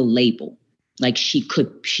label. Like she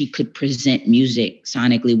could present music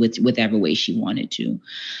sonically with whatever way she wanted to,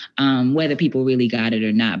 whether people really got it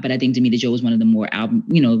or not. But I think Damita Jo was one of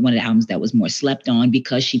the albums that was more slept on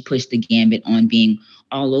because she pushed the gambit on being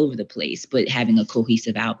all over the place, but having a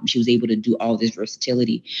cohesive album. She was able to do all this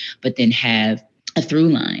versatility, but then have a through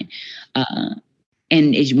line.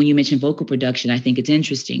 And when you mention vocal production, I think it's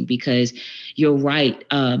interesting because you're right.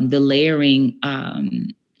 The layering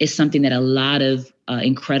is something that a lot of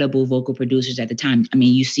incredible vocal producers at the time. I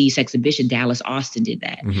mean, you see Sexhibition, Dallas Austin did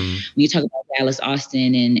that. Mm-hmm. When you talk about Dallas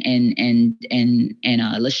Austin and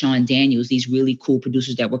LaShawn Daniels, these really cool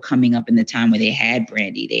producers that were coming up in the time where they had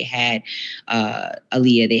Brandy, they had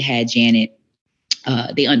Aaliyah, they had Janet.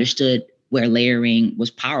 They understood where layering was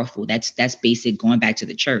powerful. That's basic, going back to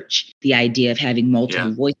the church. The idea of having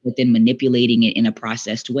multiple voices, but then manipulating it in a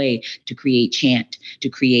processed way to create chant, to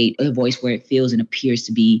create a voice where it feels and appears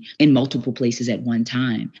to be in multiple places at one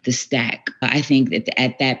time. The stack. I think that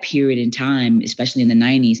at that period in time, especially in the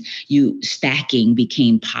 90s, stacking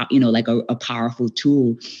became like a powerful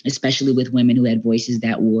tool, especially with women who had voices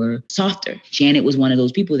that were softer. Janet was one of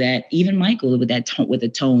those people that even Michael with a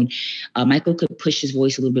tone, Michael could push his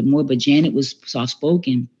voice a little bit more, but Janet was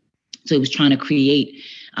soft-spoken. So he was trying to create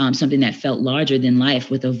something that felt larger than life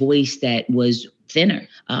with a voice that was thinner.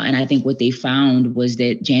 And I think what they found was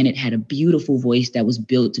that Janet had a beautiful voice that was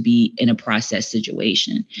built to be in a process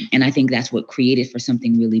situation. And I think that's what created for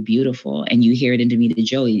something really beautiful. And you hear it in Damita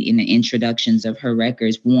Jo in the introductions of her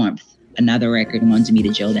records, Warmth, another record, One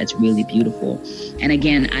Damita Jo, that's really beautiful. And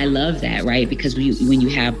again, I love that, right? Because when you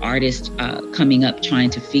have artists coming up trying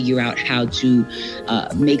to figure out how to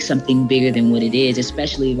make something bigger than what it is,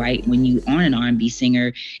 especially, right, when you are an R&B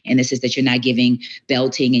singer, and this is that you're not giving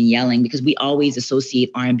belting and yelling, because we always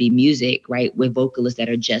associate R&B music, right, with vocalists that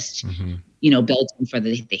are just, belting for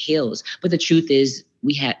the hills. But the truth is,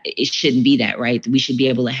 it shouldn't be that, right? We should be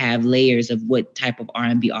able to have layers of what type of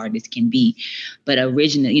R&B artist can be. But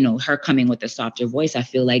originally, her coming with a softer voice, I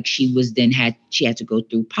feel like she had to go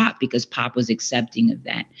through pop because pop was accepting of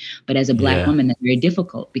that. But as a Black woman, that's very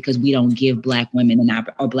difficult because we don't give Black women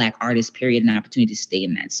or Black artists, period, an opportunity to stay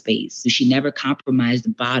in that space. So she never compromised the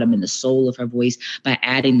bottom and the soul of her voice by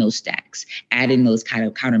adding those stacks, adding those kind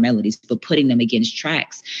of counter melodies, but putting them against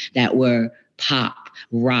tracks that were pop,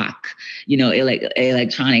 rock,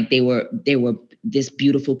 electronic. They were this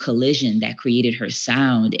beautiful collision that created her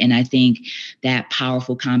sound. And I think that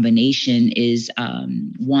powerful combination is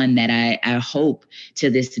one that I hope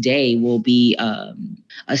to this day will be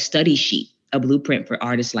a study sheet, a blueprint for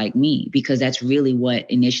artists like me, because that's really what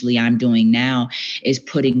initially I'm doing now, is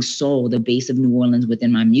putting soul, the base of New Orleans,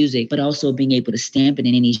 within my music, but also being able to stamp it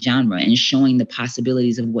in any genre and showing the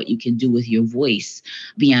possibilities of what you can do with your voice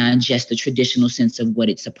beyond just the traditional sense of what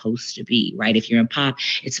it's supposed to be, right? If you're in pop,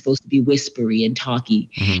 it's supposed to be whispery and talky.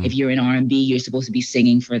 Mm-hmm. If you're in R&B, you're supposed to be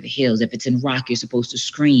singing for the hills. If it's in rock, you're supposed to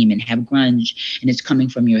scream and have grunge and it's coming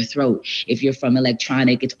from your throat. If you're from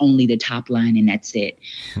electronic, it's only the top line and that's it.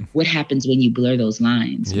 What happens when you blur those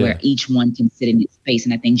lines where each one can sit in its space?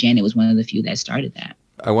 And I think Janet was one of the few that started that.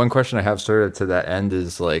 One question I have sort of to that end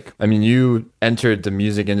is you entered the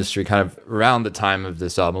music industry kind of around the time of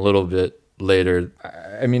this album, a little bit later.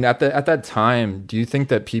 I mean, at that time, do you think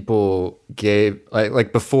that people gave,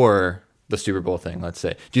 like before the Super Bowl thing, let's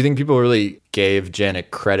say, do you think people really gave Janet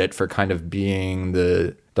credit for kind of being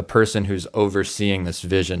the person who's overseeing this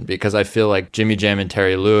vision? Because I feel like Jimmy Jam and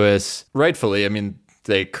Terry Lewis, rightfully, I mean,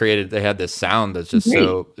 they had this sound that's just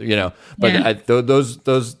so, but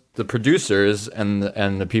those the producers and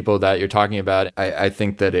the people that you're talking about, I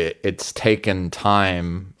think that it's taken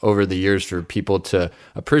time over the years for people to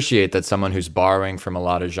appreciate that someone who's borrowing from a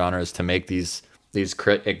lot of genres to make these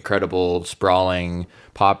incredible sprawling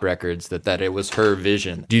pop records, that it was her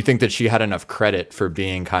vision. Do you think that she had enough credit for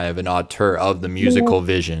being kind of an auteur of the musical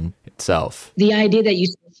vision itself? The idea that you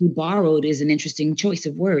borrowed is an interesting choice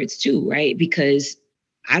of words too, right? Because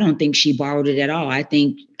I don't think she borrowed it at all. I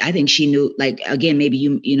think she knew, again, maybe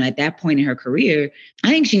you know, at that point in her career, I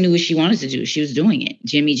think she knew what she wanted to do. She was doing it.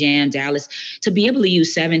 Jimmy Jam, Dallas, to be able to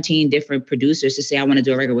use 17 different producers to say, I want to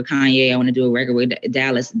do a record with Kanye, I want to do a record with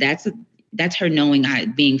Dallas. That's her knowing,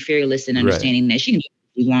 being fearless and understanding that she can do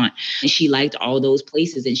what she want. And she liked all those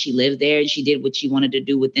places and she lived there and she did what she wanted to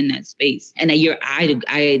do within that space. And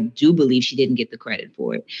I do believe she didn't get the credit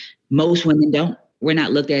for it. Most women don't. We're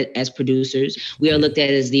not looked at as producers. We are looked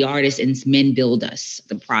at as the artists, and men build us,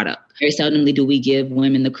 the product. Very seldomly do we give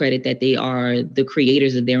women the credit that they are the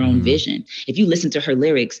creators of their own vision. If you listen to her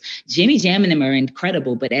lyrics, Jimmy Jam and them are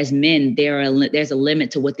incredible, but as men, there's a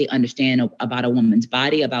limit to what they understand about a woman's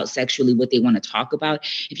body, about sexually what they want to talk about.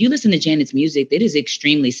 If you listen to Janet's music, it is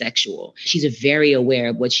extremely sexual. She's very aware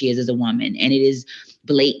of what she is as a woman, and it is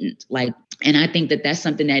blatant. And I think that that's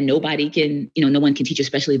something that no one can teach,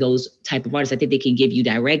 especially those type of artists. I think they can give you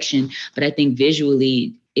direction, but I think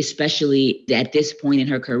visually, especially at this point in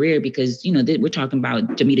her career, because, we're talking about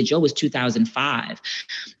Damita Jo was 2005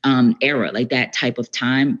 era, like that type of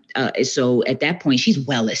time. So at that point, she's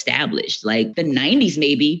well established. Like the 90s,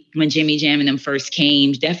 maybe when Jimmy Jam and them first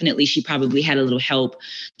came, definitely she probably had a little help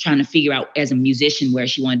trying to figure out as a musician where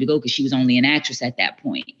she wanted to go, because she was only an actress at that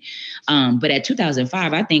point. But at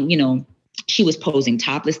 2005, I think, she was posing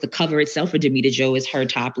topless. The cover itself for Damita Jo is her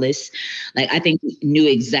topless. I think knew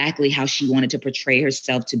exactly how she wanted to portray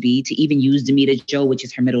herself to be, to even use Damita Jo, which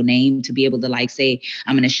is her middle name, to be able to say,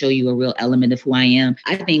 I'm going to show you a real element of who I am.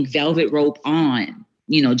 I think Velvet Rope On,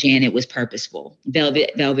 Janet was purposeful.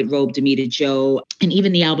 Velvet Rope, Damita Jo, and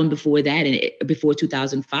even the album before that, and before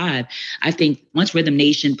 2005, I think once Rhythm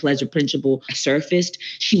Nation, Pleasure Principle surfaced,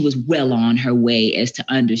 she was well on her way as to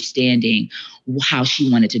understanding how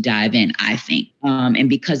she wanted to dive in, I think. And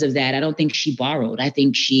because of that, I don't think she borrowed. I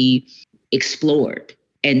think she explored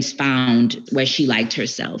and found where she liked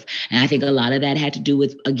herself. And I think a lot of that had to do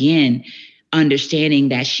with, again, understanding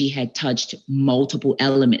that she had touched multiple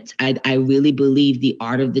elements. I really believe the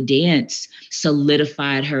art of the dance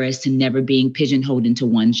solidified her as to never being pigeonholed into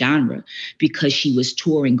one genre, because she was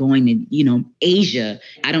touring, going to, Asia.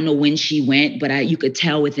 I don't know when she went, but you could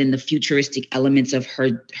tell within the futuristic elements of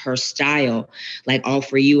her style, like All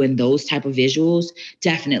For You and those type of visuals,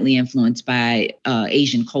 definitely influenced by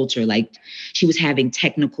Asian culture. Like, she was having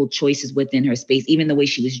technical choices within her space, even the way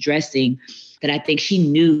she was dressing, that I think she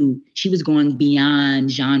knew she was going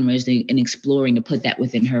beyond genres and exploring to put that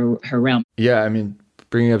within her realm. Yeah, I mean,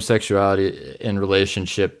 bringing up sexuality in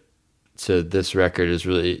relationship to this record is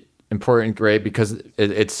really important, right? Because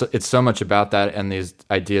it's so much about that, and these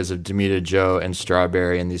ideas of Damita Jo and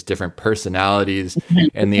Strawberry and these different personalities.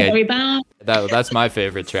 And that's my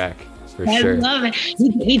favorite track. For sure. I love it.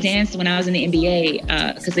 We danced when I was in the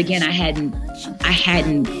NBA because again, I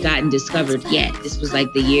hadn't gotten discovered yet. This was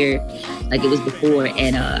like the year, like it was before,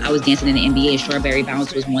 and I was dancing in the NBA. Strawberry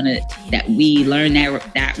Bounce was one of that we learned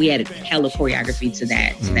that we had a hell of choreography to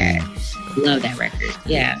that. Love that record.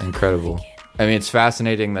 Yeah, incredible. I mean, it's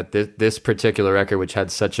fascinating that this particular record, which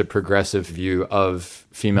had such a progressive view of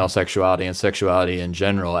female sexuality and sexuality in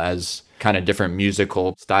general as kind of different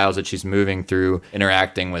musical styles that she's moving through,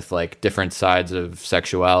 interacting with like different sides of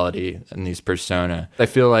sexuality and these persona. I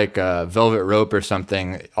feel like Velvet Rope or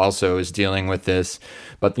something also is dealing with this,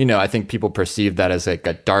 but I think people perceive that as like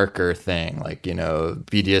a darker thing, like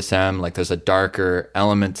BDSM, like there's a darker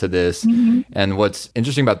element to this. Mm-hmm. And what's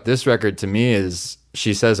interesting about this record to me is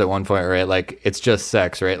she says at one point, right, like it's just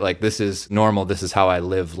sex, right? Like this is normal, this is how I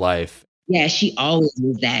live life. Yeah, she always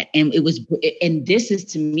was that. And this is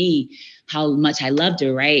to me how much I loved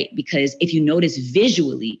her, right? Because if you notice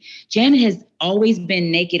visually, Janet has always been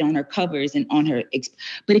naked on her covers and on her,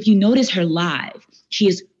 but if you notice her live, she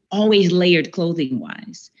is always layered clothing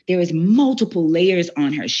wise. There is multiple layers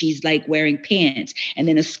on her. She's like wearing pants and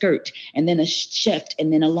then a skirt and then a shift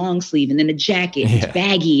and then a long sleeve and then a jacket. Yeah. It's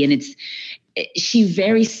baggy and she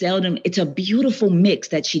very seldom, it's a beautiful mix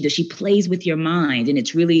that she does. She plays with your mind. And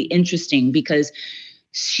it's really interesting because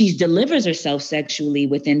she delivers herself sexually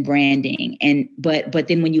within branding. But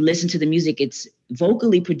then when you listen to the music, it's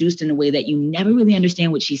vocally produced in a way that you never really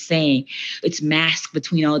understand what she's saying. It's masked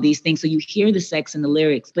between all these things. So you hear the sex in the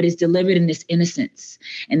lyrics, but it's delivered in this innocence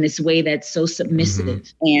and this way that's so submissive.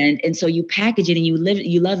 Mm-hmm. And so you package it and you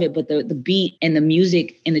love it, but the beat and the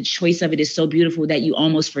music and the choice of it is so beautiful that you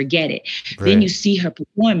almost forget it. Right. Then you see her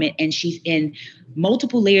perform it and she's in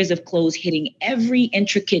multiple layers of clothes hitting every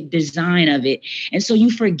intricate design of it. And so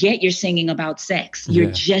you forget you're singing about sex.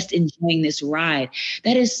 You're just enjoying this ride.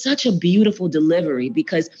 That is such a beautiful delivery,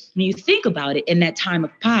 because when you think about it, in that time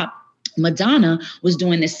of pop, Madonna was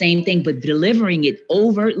doing the same thing, but delivering it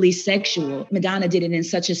overtly sexual. Madonna did it in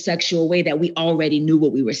such a sexual way that we already knew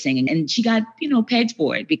what we were singing. And she got, pegged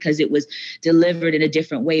for it because it was delivered in a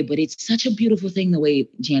different way. But it's such a beautiful thing the way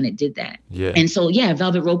Janet did that. Yeah. And so,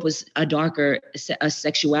 Velvet Rope was a darker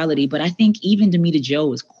sexuality. But I think even Damita Jo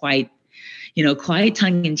was quite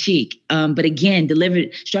tongue in cheek. But again,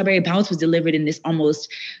 Strawberry Bounce was delivered in this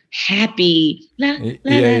almost happy.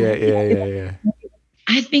 Yeah.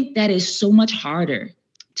 I think that is so much harder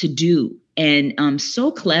to do and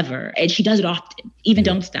so clever. And she does it often, even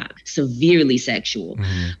Don't Stop, severely sexual.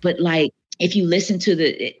 Mm-hmm. But like, if you listen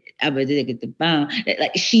to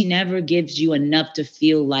like she never gives you enough to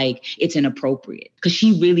feel like it's inappropriate, because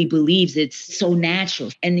she really believes it's so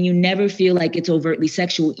natural. And you never feel like it's overtly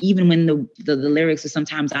sexual, even when the lyrics are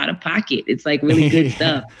sometimes out of pocket. It's like really good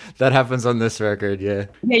stuff. That happens on this record. Yeah.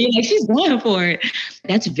 Yeah. You're like, she's going for it.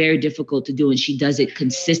 That's very difficult to do. And she does it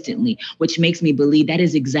consistently, which makes me believe that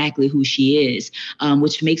is exactly who she is,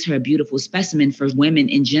 which makes her a beautiful specimen for women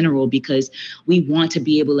in general, because we want to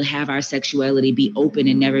be able to have our sexuality be open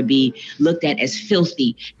and never be looked at as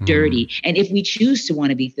filthy, dirty. And if we choose to want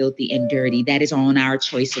to be filthy and dirty, that is on our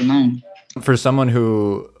choice alone. For someone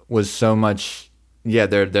who was so much,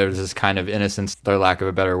 there's this kind of innocence, for lack of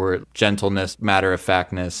a better word, gentleness,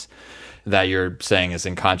 matter-of-factness that you're saying is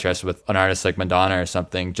in contrast with an artist like Madonna or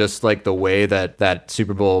something. Just like the way that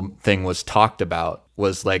Super Bowl thing was talked about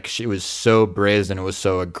was like, she was so brazen, it was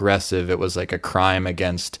so aggressive, it was like a crime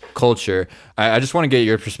against culture. I just want to get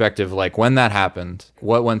your perspective, like when that happened,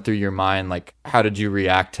 what went through your mind? Like, how did you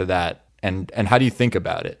react to that? And how do you think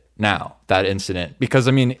about it now, that incident? Because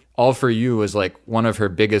I mean, All For You was like one of her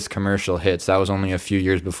biggest commercial hits. That was only a few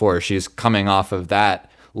years before. She's coming off of that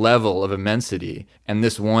level of immensity, and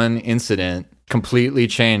this one incident completely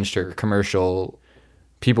changed her commercial.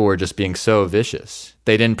 People were just being so vicious.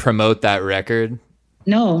 They didn't promote that record.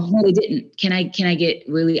 No, they didn't. Can I get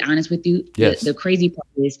really honest with you? Yes. The crazy part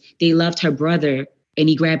is they loved her brother and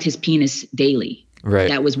he grabbed his penis daily. Right.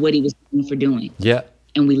 That was what he was known for doing. Yeah.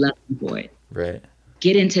 And we love him for it. Right.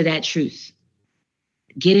 Get into that truth.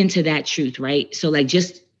 Get into that truth, right? So like,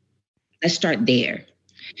 just let's start there.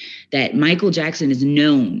 That Michael Jackson is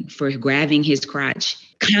known for grabbing his crotch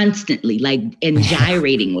constantly, like, and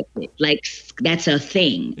gyrating with it. Like, that's a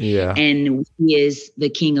thing. Yeah. And he is the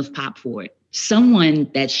king of pop for it. Someone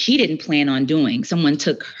that she didn't plan on doing, someone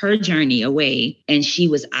took her journey away and she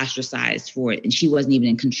was ostracized for it. And she wasn't even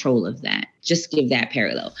in control of that. Just give that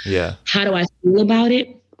parallel. Yeah. How do I feel about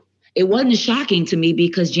it? It wasn't shocking to me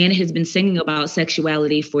because Janet has been singing about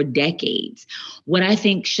sexuality for decades. What I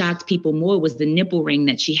think shocked people more was the nipple ring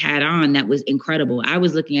that she had on. That was incredible. I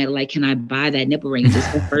was looking at it like, can I buy that nipple ring? It's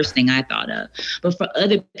just the first thing I thought of. But for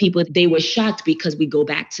other people, they were shocked because we go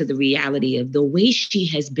back to the reality of the way she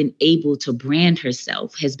has been able to brand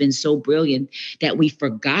herself has been so brilliant that we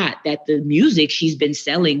forgot that the music she's been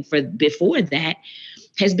selling for before that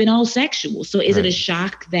has been all sexual. So is it a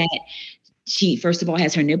shock that she, first of all,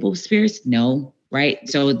 has her nipples pierced? No, right?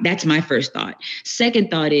 So that's my first thought. Second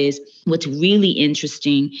thought is, what's really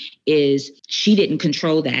interesting is she didn't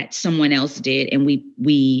control that. Someone else did. And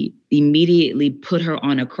we immediately put her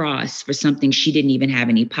on a cross for something she didn't even have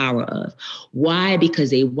any power of. Why?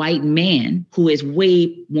 Because a white man who is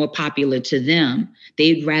way more popular to them,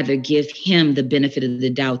 they'd rather give him the benefit of the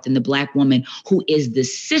doubt than the Black woman who is the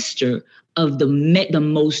sister of the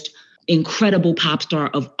most incredible pop star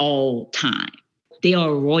of all time. They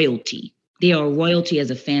are royalty. They are royalty as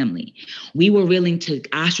a family. We were willing to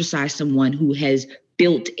ostracize someone who has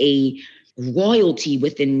built a royalty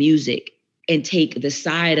within music and take the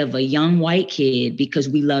side of a young white kid because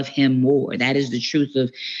we love him more. That is the truth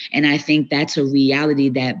of, and I think that's a reality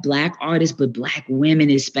that Black artists, but Black women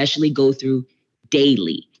especially, go through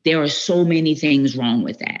daily. There are so many things wrong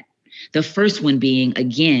with that. The first one being,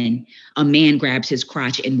 again, a man grabs his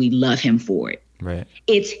crotch and we love him for it. Right.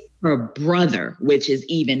 It's her brother, which is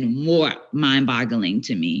even more mind-boggling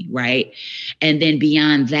to me, right? And then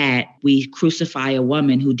beyond that, we crucify a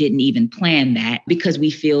woman who didn't even plan that because we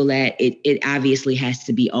feel that it obviously has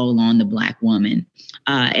to be all on the Black woman.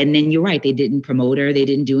 And then you're right, they didn't promote her, they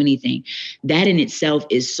didn't do anything. That in itself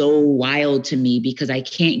is so wild to me because I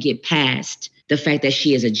can't get past the fact that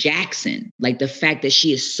she is a Jackson, like the fact that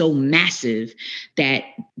she is so massive that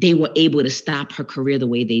they were able to stop her career the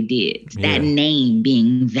way they did. Yeah. That name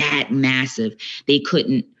being that massive, they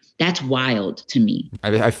couldn't. That's wild to me.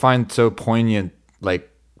 I find so poignant, like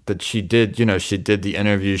that she did the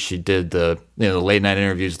interviews, she did the late night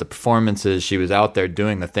interviews, the performances. She was out there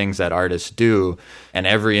doing the things that artists do, and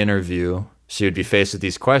every interview she would be faced with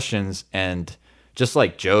these questions and just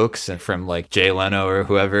like jokes and from like Jay Leno or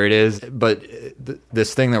whoever it is. But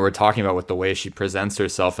this thing that we're talking about with the way she presents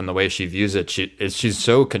herself and the way she views it, she's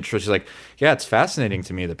so control. She's like, yeah, it's fascinating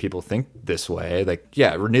to me that people think this way. Like,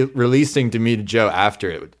 yeah, releasing To Me to Joe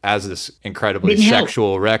after it as this incredibly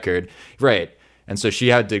sexual record. Right. And so she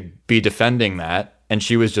had to be defending that. And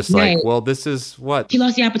she was just like, well, this is what? She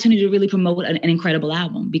lost the opportunity to really promote an incredible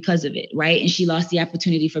album because of it, right? And she lost the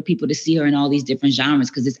opportunity for people to see her in all these different genres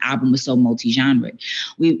because this album was so multi-genre.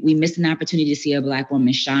 We missed an opportunity to see a Black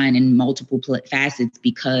woman shine in multiple facets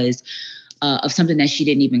because of something that she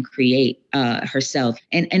didn't even create herself.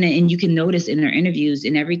 And you can notice in her interviews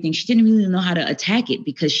and everything, she didn't really know how to attack it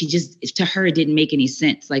because to her, it didn't make any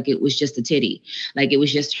sense. Like it was just a titty, like it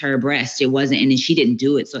was just her breast. It wasn't, and then she didn't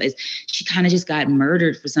do it. So she kind of just got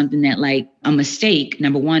murdered for something that, like, a mistake,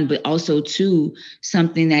 number one, but also two,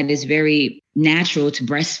 something that is very natural to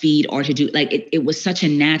breastfeed or to do. Like it was such a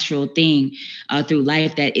natural thing through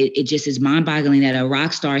life that it just is mind-boggling that a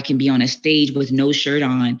rock star can be on a stage with no shirt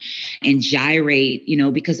on and gyrate,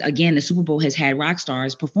 because again, the Super Bowl has had rock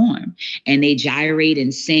stars perform and they gyrate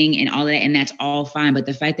and sing and all of that, and that's all fine. But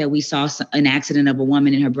the fact that we saw an accident of a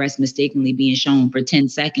woman and her breast mistakenly being shown for 10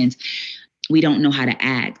 seconds, we don't know how to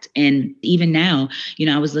act. And even now,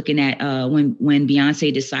 I was looking at when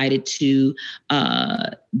Beyonce decided to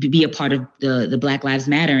be a part of the Black Lives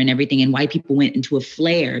Matter and everything, and white people went into a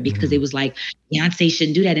flare because it was like, Beyonce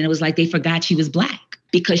shouldn't do that. And it was like they forgot she was Black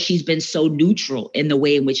because she's been so neutral in the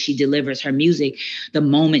way in which she delivers her music. The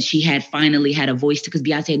moment she had finally had a voice, because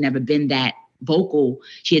Beyonce had never been that vocal,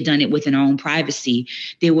 she had done it within her own privacy.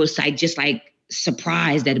 There was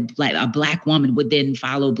surprised that a Black woman would then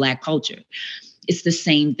follow Black culture. It's the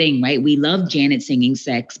same thing, right? We love Janet singing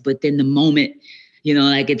sex, but then the moment,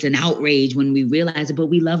 it's an outrage when we realize it, but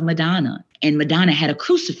we love Madonna. And Madonna had a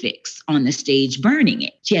crucifix on the stage burning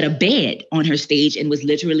it. She had a bed on her stage and was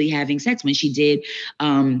literally having sex when she did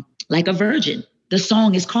Like a Virgin. The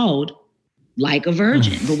song is called Like a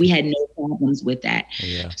Virgin, but we had no problems with that.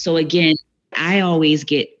 Yeah. So again, I always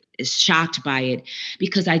get shocked by it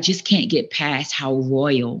because I just can't get past how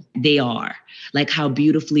royal they are, like how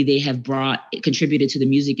beautifully they have contributed to the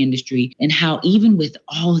music industry, and how even with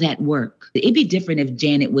all that work, it'd be different if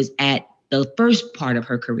Janet was at the first part of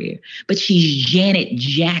her career, but she's Janet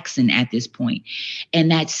Jackson at this point. And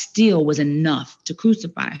that still was enough to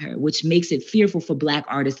crucify her, which makes it fearful for Black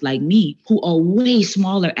artists like me, who are way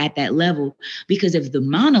smaller at that level, because if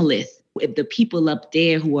the people up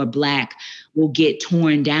there who are Black will get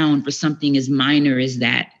torn down for something as minor as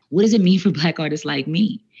that, what does it mean for Black artists like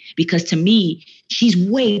me? Because to me, she's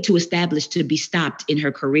way too established to be stopped in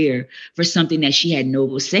her career for something that she had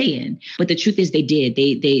no say in. But the truth is they did.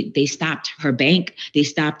 They stopped her bank. They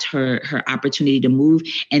stopped her opportunity to move.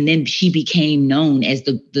 And then she became known as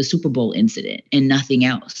the Super Bowl incident and nothing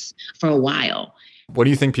else for a while. What do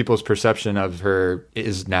you think people's perception of her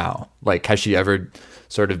is now? Like, has she ever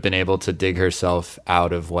sort of been able to dig herself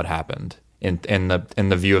out of what happened in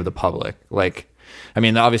the view of the public? Like, I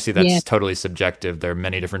mean, obviously that's totally subjective. There are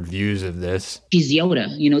many different views of this. She's Yoda.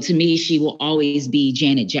 To me, she will always be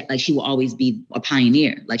like she will always be a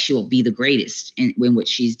pioneer. Like she will be the greatest in what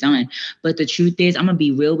she's done. But the truth is, I'm going to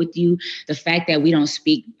be real with you. The fact that we don't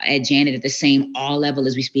speak at Janet at the same all level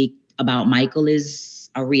as we speak about Michael is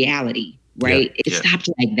a reality, right? It stopped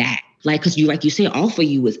like that. Like, because like you say, all for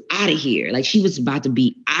you was out of here. Like she was about to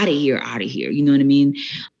be out of here. You know what I mean?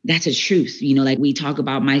 That's a truth. Like we talk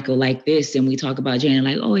about Michael like this, and we talk about Janet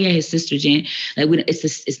like, oh yeah, his sister Janet. Like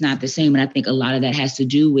it's not the same. And I think a lot of that has to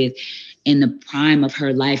do with in the prime of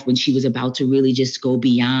her life when she was about to really just go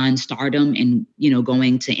beyond stardom and,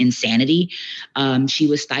 going to insanity. She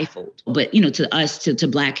was stifled. But, to us, to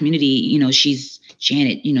Black community, she's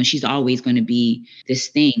Janet, she's always going to be this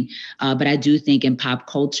thing. But I do think in pop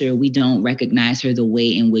culture, we don't recognize her the way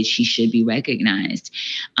in which she should be recognized.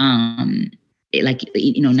 Not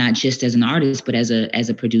just as an artist, but as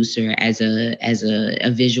a producer, as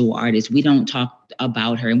a visual artist. We don't talk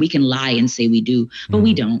about her, and we can lie and say we do, but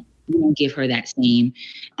we don't. We don't give her that same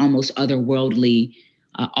almost otherworldly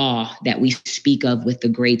awe that we speak of with the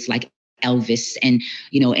greats like Elvis and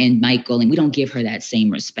Michael, and we don't give her that same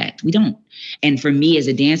respect. We don't. And for me as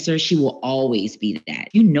a dancer, she will always be that.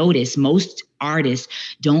 You notice most artists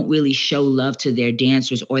don't really show love to their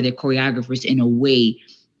dancers or their choreographers in a way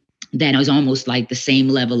that is almost like the same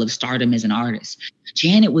level of stardom as an artist.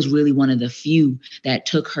 Janet was really one of the few that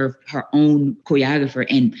took her own choreographer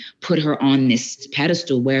and put her on this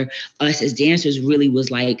pedestal where us as dancers really was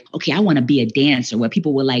like, okay, I want to be a dancer, where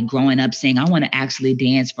people were like growing up saying, I want to actually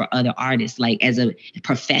dance for other artists, like as a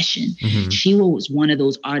profession. Mm-hmm. She was one of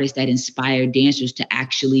those artists that inspired dancers to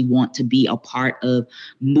actually want to be a part of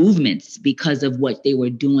movements because of what they were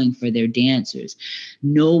doing for their dancers.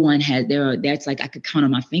 No one had that's like, I could count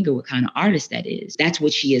on my finger what kind of artist that is. That's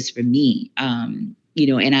what she is for me.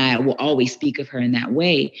 And I will always speak of her in that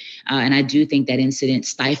way. And I do think that incident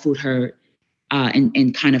stifled her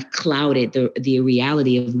and kind of clouded the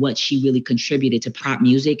reality of what she really contributed to pop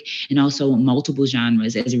music and also multiple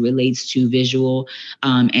genres as it relates to visual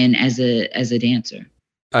and as a dancer.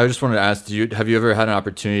 I just wanted to ask, have you ever had an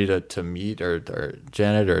opportunity to meet or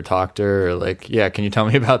Janet or talk to her? Or can you tell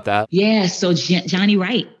me about that? Yeah, so Johnny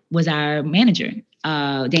Wright was our manager.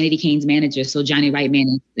 Danity Kane's manager. So Johnny Wright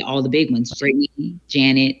managed all the big ones, Britney,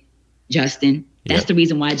 Janet, Justin. That's the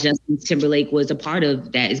reason why Justin Timberlake was a part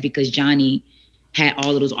of that, is because Johnny had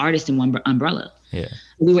all of those artists in one umbrella. Yeah.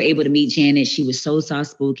 We were able to meet Janet. She was so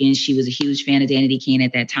soft-spoken. She was a huge fan of Danity Kane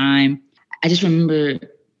at that time. I just remember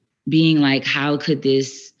being like, how could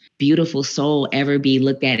this beautiful soul ever be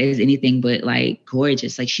looked at as anything but like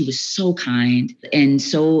gorgeous? Like she was so kind and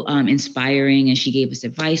so inspiring, and she gave us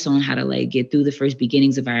advice on how to like get through the first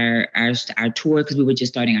beginnings of our tour, because we were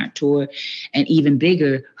just starting our tour. And even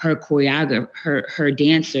bigger, her choreographer, her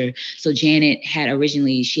dancer. So Janet had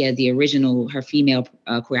she had her female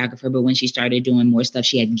choreographer, but when she started doing more stuff,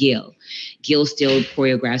 she had Gil. Gil still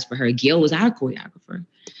choreographs for her. Gil was our choreographer.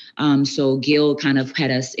 So Gil kind of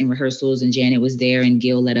had us in rehearsals, and Janet was there, and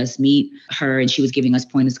Gil let us meet her, and she was giving us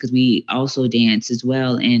pointers because we also dance as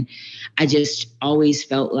well. And I just always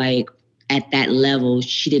felt like at that level,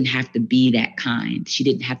 she didn't have to be that kind. She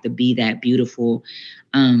didn't have to be that beautiful.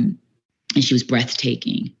 And she was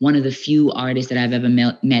breathtaking. One of the few artists that I've ever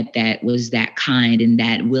met that was that kind and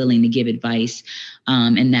that willing to give advice,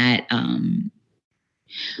 and that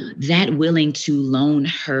willing to loan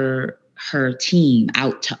her team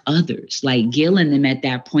out to others. Like Gil and them at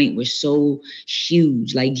that point were so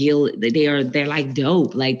huge. Like Gil, they're like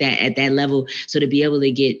dope, like that at that level. So to be able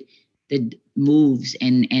to get the moves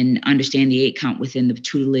and understand the 8 count within the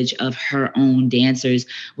tutelage of her own dancers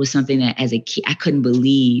was something that as a kid, I couldn't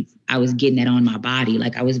believe I was getting that on my body.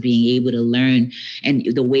 Like I was being able to learn, and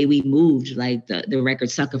the way we moved, like the record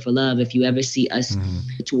Sucker for Love, if you ever see us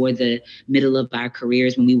toward the middle of our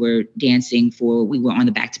careers when we were we were on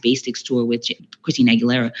the Back to Basics tour with Christina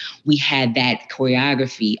Aguilera, we had that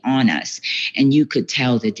choreography on us and you could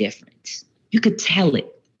tell the difference. You could tell it.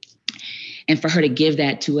 And for her to give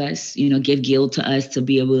that to us, give Gil to us, to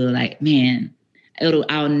be able to like, man,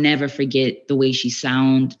 I'll never forget the way she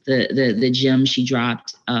sound, the gem she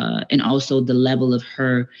dropped, and also the level of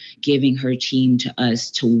her giving her team to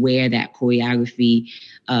us to wear that choreography,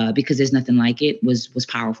 because there's nothing like it, was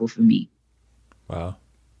powerful for me. Wow.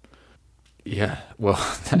 Yeah. Well,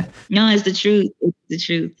 no, it's the truth. It's the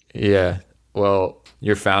truth. Yeah. Well,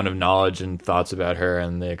 your fountain of knowledge and thoughts about her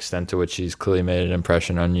and the extent to which she's clearly made an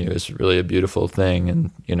impression on you is really a beautiful thing.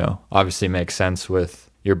 And, obviously makes sense with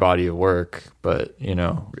your body of work, but,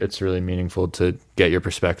 it's really meaningful to get your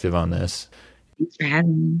perspective on this. Thanks for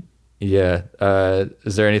having me. Yeah.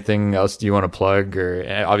 Is there anything else do you want to plug? Or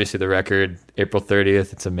obviously the record, April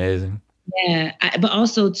 30th, it's amazing. Yeah. But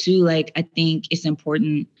also too, like, I think it's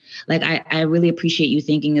important. Like, I really appreciate you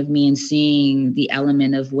thinking of me and seeing the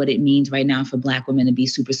element of what it means right now for Black women to be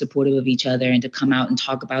super supportive of each other and to come out and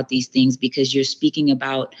talk about these things, because you're speaking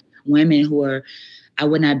about women who are, I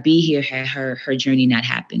would not be here had her journey not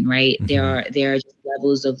happened, right? Mm-hmm. There are just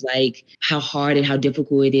levels of like how hard and how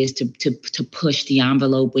difficult it is to push the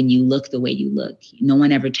envelope when you look the way you look. No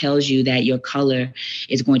one ever tells you that your color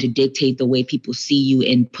is going to dictate the way people see you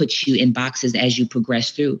and put you in boxes as you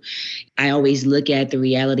progress through. I always look at the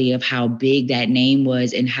reality of how big that name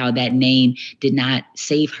was and how that name did not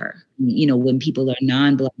save her. When people are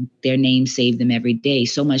non-Black, their name saved them every day.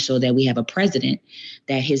 So much so that we have a president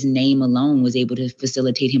that his name alone was able to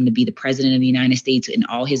facilitate him to be the president of the United States, and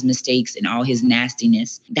all his mistakes and all his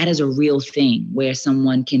nastiness. That is a real thing where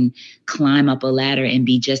someone can climb up a ladder and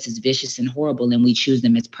be just as vicious and horrible, and we choose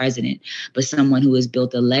them as president. But someone who has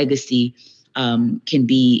built a legacy can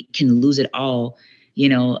lose it all,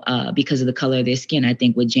 because of the color of their skin. I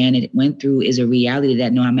think what Janet went through is a reality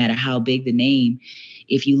that no matter how big the name,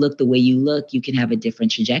 if you look the way you look, you can have a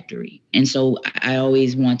different trajectory. And so I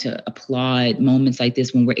always want to applaud moments like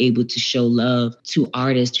this when we're able to show love to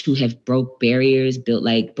artists who have broke barriers, built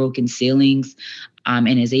like broken ceilings,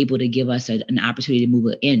 and is able to give us an opportunity to move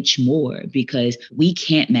an inch more, because we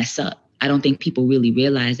can't mess up. I don't think people really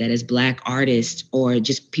realize that as Black artists or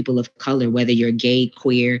just people of color, whether you're gay,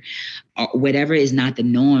 queer, or whatever is not the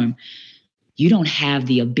norm, you don't have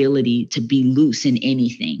the ability to be loose in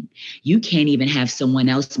anything. You can't even have someone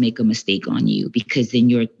else make a mistake on you, because then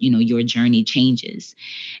your journey changes.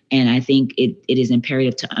 And I think it is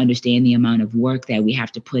imperative to understand the amount of work that we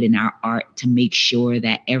have to put in our art to make sure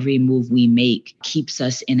that every move we make keeps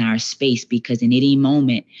us in our space, because in any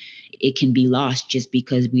moment, it can be lost just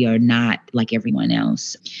because we are not like everyone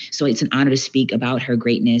else. So it's an honor to speak about her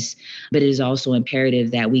greatness, but it is also imperative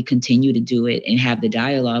that we continue to do it and have the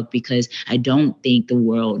dialogue, because I don't think the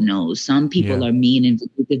world knows. Some people are mean and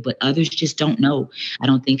vindictive, but others just don't know. I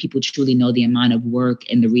don't think people truly know the amount of work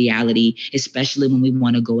and the reality, especially when we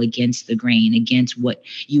want to go against the grain, against what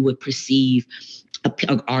you would perceive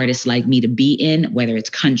an artist like me to be in, whether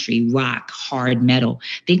it's country, rock, hard metal.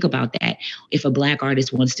 Think about that. If a Black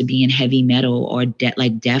artist wants to be in heavy metal or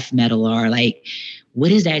like death metal, or like,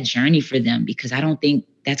 what is that journey for them? Because I don't think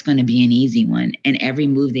that's going to be an easy one. And every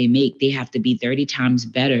move they make, they have to be 30 times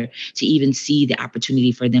better to even see the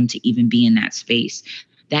opportunity for them to even be in that space.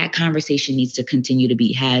 That conversation needs to continue to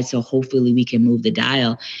be had. So hopefully we can move the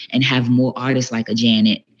dial and have more artists like a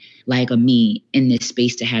Janet, like a me, in this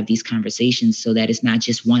space to have these conversations, so that it's not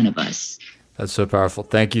just one of us. That's so powerful.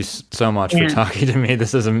 Thank you so much for talking to me.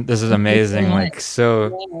 This is amazing. Like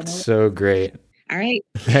so great. All right.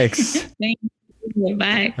 Thanks. Thank you.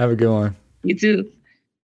 Bye. Have a good one. You too.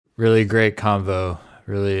 Really great convo.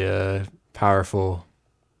 Really powerful.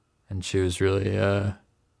 And she was really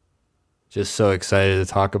just so excited to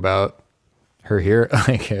talk about her here.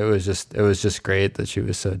 Like it was just great that she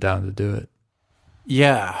was so down to do it.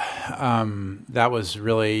 Yeah, that was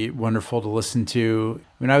really wonderful to listen to.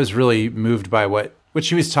 I mean, I was really moved by what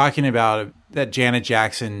she was talking about, that Janet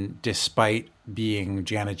Jackson, despite being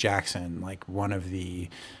Janet Jackson, like one of the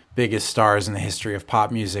biggest stars in the history of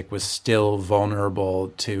pop music, was still vulnerable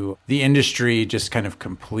to the industry just kind of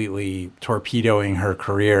completely torpedoing her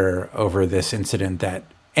career over this incident that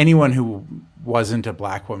anyone who wasn't a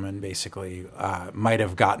Black woman basically might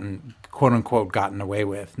have gotten, quote unquote, gotten away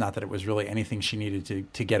with. Not that it was really anything she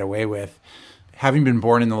needed to get away with. Having been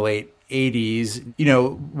born in the late 80s. You know,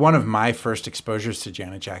 one of my first exposures to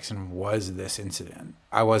Janet Jackson was this incident.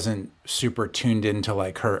 I wasn't super tuned into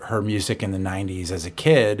like her music in the 90s as a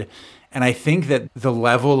kid. And I think that the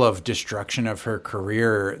level of destruction of her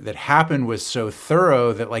career that happened was so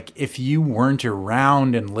thorough that like if you weren't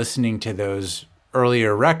around and listening to those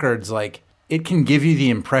earlier records, like it can give you the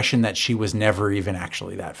impression that she was never even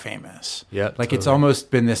actually that famous. Yeah, like totally. It's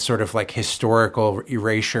almost been this sort of like historical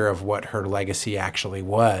erasure of what her legacy actually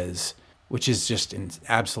was, which is just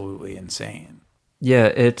absolutely insane. Yeah,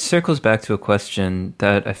 it circles back to a question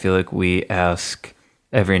that I feel like we ask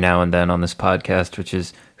every now and then on this podcast, which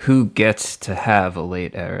is who gets to have a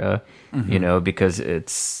late era, you know,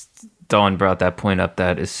 because Dawn brought that point up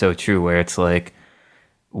that is so true, where it's like,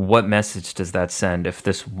 what message does that send if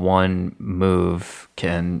this one move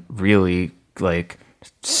can really like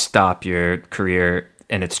stop your career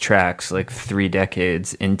in its tracks like 3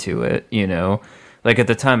 decades into it, you know? Like at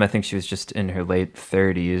the time, I think she was just in her late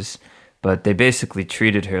 30s, but they basically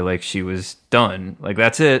treated her like she was done. Like,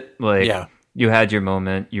 that's it. Like, Yeah. You had your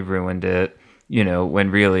moment, you ruined it, you know,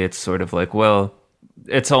 when really it's sort of like, well,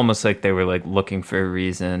 it's almost like they were like looking for a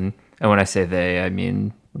reason. And when I say they, I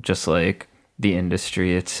mean just like the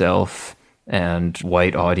industry itself and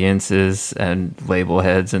white audiences and label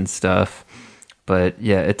heads and stuff. But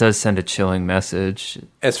yeah, it does send a chilling message.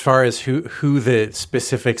 As far as who the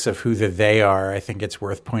specifics of who the they are, I think it's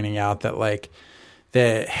worth pointing out that like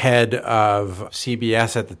the head of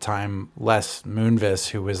CBS at the time, Les Moonves,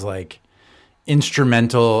 who was like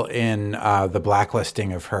instrumental in the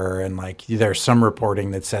blacklisting of her, and like there's some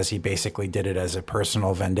reporting that says he basically did it as a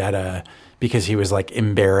personal vendetta because he was like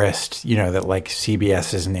embarrassed, you know, that like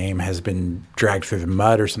CBS's name has been dragged through the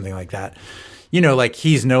mud or something like that. You know, like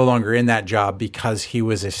he's no longer in that job because he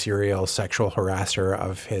was a serial sexual harasser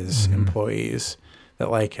of his employees. That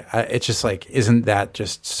like, it's just like, isn't that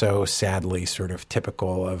just so sadly sort of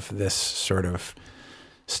typical of this sort of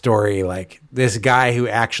story? Like this guy who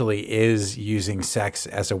actually is using sex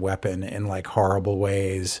as a weapon in like horrible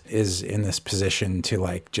ways is in this position to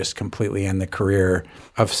like just completely end the career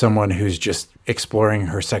of someone who's just exploring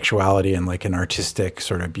her sexuality in like an artistic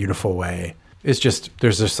sort of beautiful way. It's just,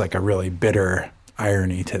 there's just like a really bitter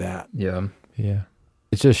irony to that. Yeah. Yeah.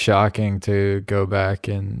 It's just shocking to go back,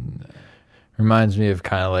 and reminds me of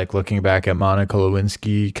kind of like looking back at Monica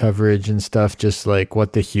Lewinsky coverage and stuff, just like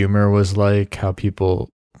what the humor was like, how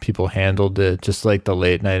people handled it, just like the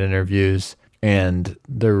late night interviews and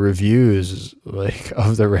the reviews like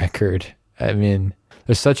of the record. I mean,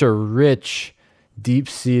 there's such a rich,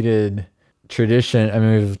 deep-seated tradition. I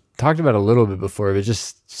mean, we've talked about it a little bit before, but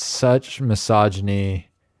just such misogyny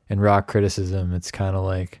and rock criticism. It's kind of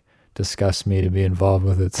like disgusts me to be involved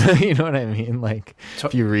with it. So, you know what I mean? Like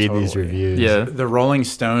if you read these reviews. Yeah. The Rolling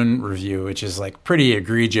Stone review, which is like pretty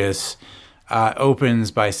egregious,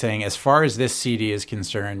 opens by saying, as far as this CD is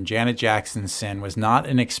concerned, Janet Jackson's sin was not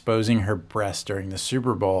in exposing her breast during the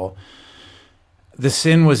Super Bowl. The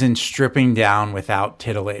sin was in stripping down without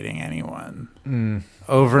titillating anyone.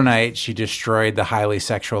 Overnight, she destroyed the highly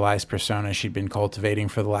sexualized persona she'd been cultivating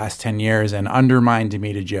for the last 10 years and undermined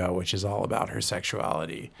Demita Jo, which is all about her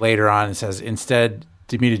sexuality. Later on, it says, instead,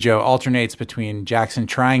 Demita Jo alternates between Jackson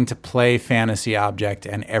trying to play fantasy object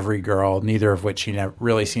and every girl, neither of which she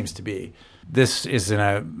really seems to be. This is in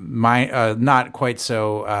a not quite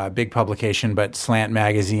so big publication, but Slant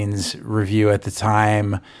Magazine's review at the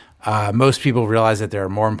time. Most people realize that there are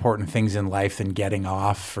more important things in life than getting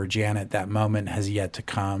off. For Janet, that moment has yet to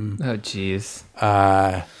come. Oh, geez.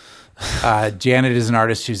 Janet is an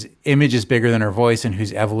artist whose image is bigger than her voice and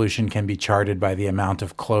whose evolution can be charted by the amount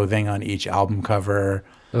of clothing on each album cover.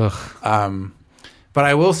 Ugh. But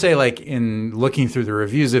I will say, like, in looking through the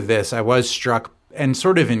reviews of this, I was struck and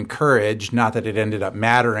sort of encouraged, not that it ended up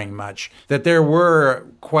mattering much, that there were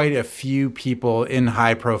quite a few people in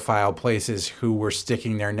high-profile places who were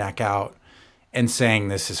sticking their neck out and saying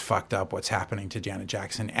this is fucked up, what's happening to Janet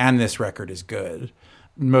Jackson, and this record is good.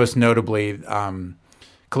 Most notably,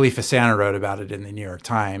 Khalifa Santa wrote about it in the New York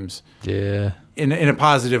Times. Yeah. In a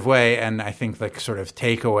positive way, and I think the sort of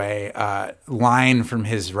takeaway line from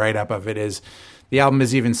his write-up of it is, the album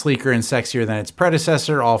is even sleeker and sexier than its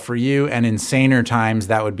predecessor, All For You, and in saner times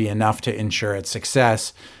that would be enough to ensure its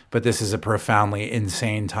success, but this is a profoundly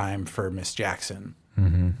insane time for Miss Jackson.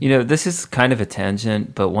 Mm-hmm. You know, this is kind of a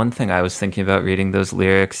tangent, but one thing I was thinking about reading those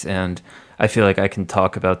lyrics, and I feel like I can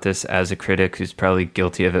talk about this as a critic who's probably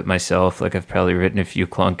guilty of it myself, like I've probably written a few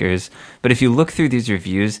clunkers, but if you look through these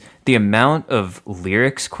reviews, the amount of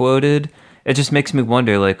lyrics quoted, it just makes me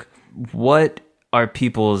wonder, like, what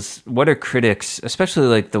what are critics, especially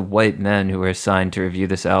like the white men who are assigned to review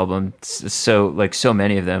this album, so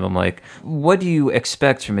many of them, I'm like, what do you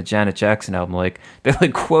expect from a Janet Jackson album? Like, they're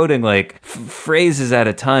like quoting like phrases at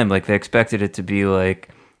a time, like they expected it to be like,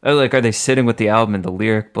 oh, like, are they sitting with the album in the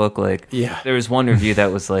lyric book? Like, yeah. There was one review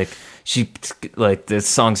that was like, the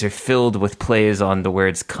songs are filled with plays on the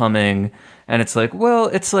words coming, and it's like, well,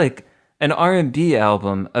 it's like an R&B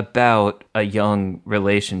album about a young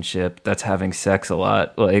relationship that's having sex a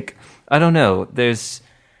lot. Like, I don't know. There's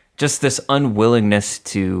just this unwillingness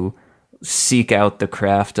to seek out the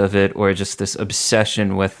craft of it, or just this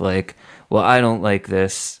obsession with like, well, I don't like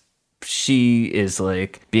this. She is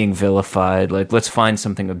like being vilified. Like, let's find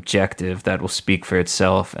something objective that will speak for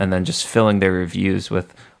itself, and then just filling their reviews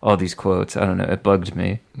with all these quotes. I don't know. It bugged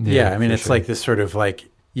me. Yeah, I mean, it's like this sort of like,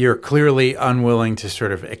 you're clearly unwilling to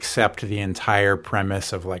sort of accept the entire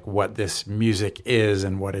premise of like what this music is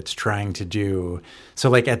and what it's trying to do. So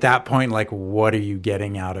like at that point, like what are you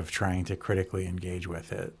getting out of trying to critically engage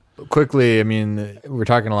with it? Quickly, I mean, we're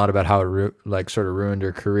talking a lot about how it sort of ruined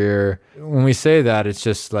her career. When we say that, it's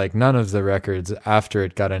just like none of the records after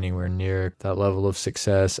it got anywhere near that level of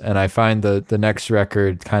success. And I find the next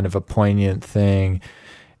record kind of a poignant thing.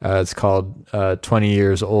 It's called 20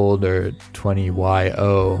 Years Old, or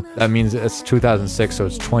 20YO. That means it's 2006, so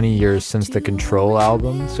it's 20 years since the Control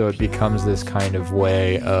album. So it becomes this kind of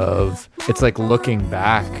way of, it's like looking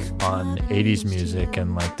back on 80s music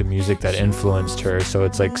and like the music that influenced her. So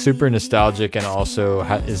it's like super nostalgic, and also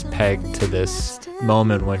is pegged to this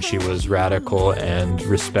moment when she was radical and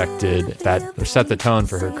respected, that set the tone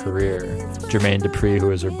for her career. Jermaine Dupri, who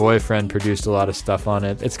was her boyfriend, produced a lot of stuff on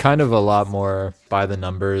it. It's kind of a lot more by the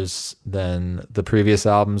numbers than the previous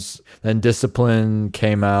albums. Then Discipline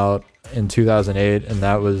came out in 2008, and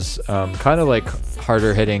that was kind of like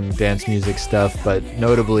harder hitting dance music stuff, but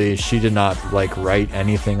notably she did not like write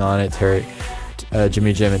anything on it.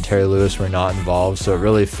 Jimmy Jam and Terry Lewis were not involved, so it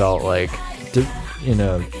really felt like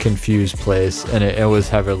confused place, and it was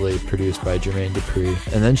heavily produced by Jermaine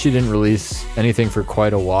Dupri. And then she didn't release anything for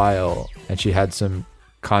quite a while, and she had some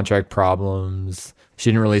contract problems. She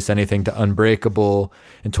didn't release anything to Unbreakable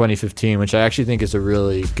in 2015, which I actually think is a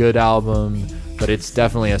really good album, but it's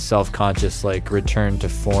definitely a self-conscious like return to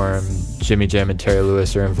form. Jimmy Jam and Terry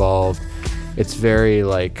Lewis are involved. It's very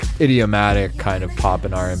like idiomatic kind of pop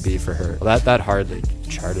and R&B for her. That hardly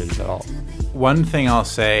charted at all. One thing I'll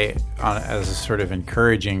say as a sort of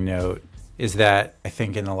encouraging note is that I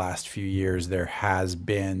think in the last few years there has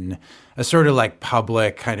been a sort of like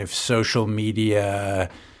public kind of social media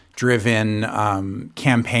driven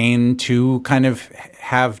campaign to kind of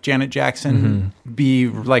have Janet Jackson be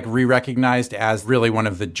like re-recognized as really one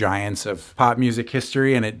of the giants of pop music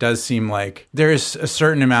history. And it does seem like there's a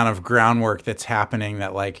certain amount of groundwork that's happening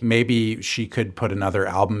that like maybe she could put another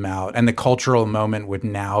album out and the cultural moment would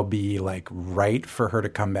now be like right for her to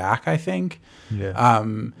come back, I think. Yeah.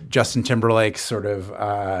 Justin Timberlake's sort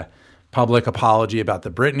of public apology about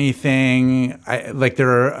the Britney thing.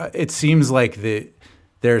 It seems like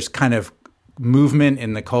there's kind of movement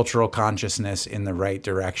in the cultural consciousness in the right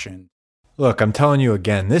direction. Look, I'm telling you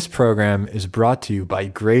again, this program is brought to you by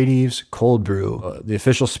Grady's Cold Brew, the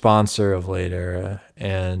official sponsor of Late Era.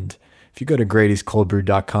 And if you go to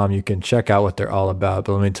Grady'sColdBrew.com, you can check out what they're all about.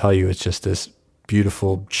 But let me tell you, it's just this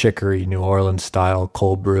beautiful chicory New Orleans style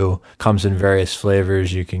cold brew. Comes in various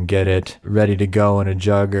flavors. You can get it ready to go in a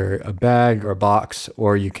jug or a bag or a box,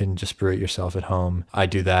 or you can just brew it yourself at home. I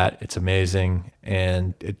do that. It's amazing,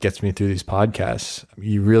 and it gets me through these podcasts.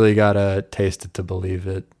 You really gotta taste it to believe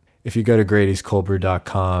it. If you go to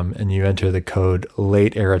Grady'sColdBrew.com and you enter the code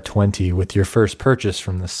LATEERA20 with your first purchase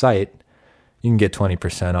from the site, you can get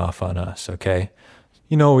 20% off on us, okay?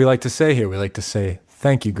 You know what we like to say here? We like to say,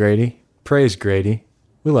 thank you, Grady. Praise Grady.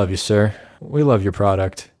 We love you, sir. We love your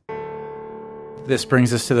product. This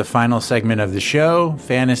brings us to the final segment of the show,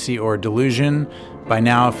 Fantasy or Delusion. By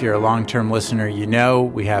now, if you're a long-term listener, you know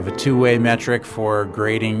we have a two-way metric for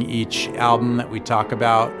grading each album that we talk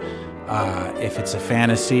about. If it's a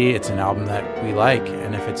fantasy, it's an album that we like.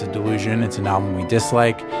 And if it's a delusion, it's an album we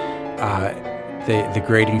dislike. The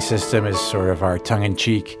grading system is sort of our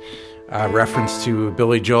tongue-in-cheek reference to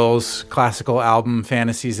Billy Joel's classical album,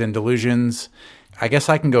 Fantasies and Delusions. I guess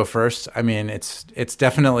I can go first. I mean, it's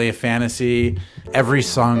definitely a fantasy. Every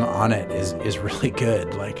song on it is really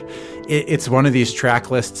good. Like, it's one of these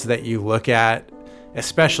track lists that you look at,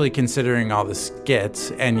 especially considering all the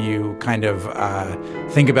skits, and you kind of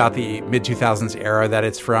think about the mid-2000s era that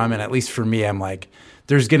it's from. And at least for me, I'm like,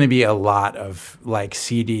 there's going to be a lot of like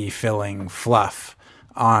CD filling fluff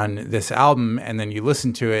on this album, and then you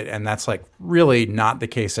listen to it and that's like really not the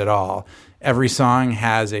case at all. Every song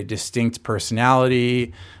has a distinct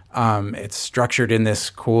personality. It's structured in this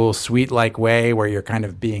cool, suite-like way where you're kind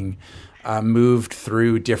of being moved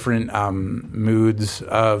through different moods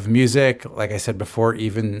of music. Like I said before,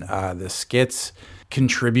 even the skits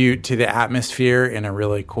contribute to the atmosphere in a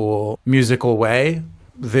really cool musical way.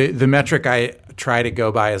 The metric I try to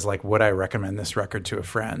go by is like, would I recommend this record to a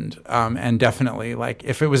friend? And definitely, like,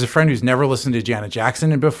 if it was a friend who's never listened to Janet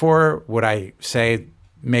Jackson before, would I say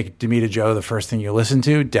make Damita Jo the first thing you listen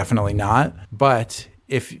to? Definitely not. But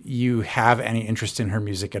if you have any interest in her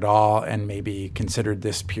music at all and maybe considered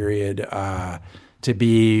this period to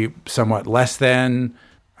be somewhat less than,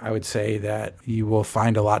 I would say that you will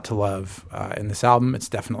find a lot to love in this album. It's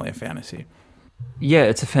definitely a fantasy. Yeah,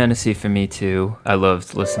 it's a fantasy for me too. I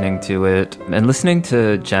loved listening to it. And listening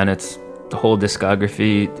to Janet's whole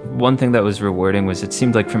discography, one thing that was rewarding was it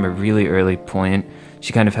seemed like from a really early point,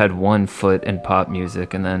 she kind of had one foot in pop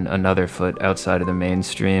music and then another foot outside of the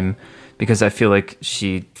mainstream, because I feel like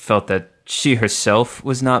she felt that she herself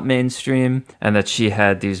was not mainstream and that she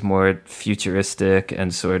had these more futuristic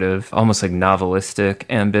and sort of almost like novelistic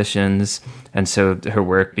ambitions. And so her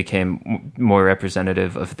work became more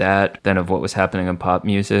representative of that than of what was happening in pop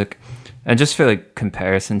music. And just for like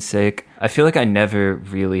comparison's sake, I feel like I never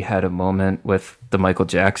really had a moment with the Michael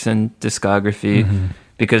Jackson discography.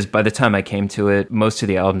 Because by the time I came to it, most of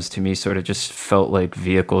the albums to me sort of just felt like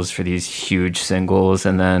vehicles for these huge singles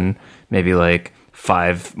and then maybe like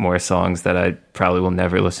 5 more songs that I probably will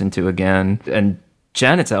never listen to again. And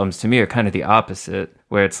Janet's albums to me are kind of the opposite,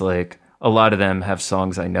 where it's like a lot of them have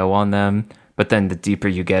songs I know on them, but then the deeper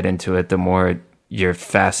you get into it, the more you're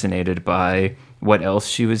fascinated by what else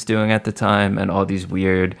she was doing at the time and all these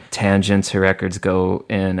weird tangents her records go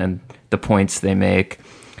in and the points they make.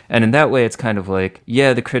 And in that way, it's kind of like,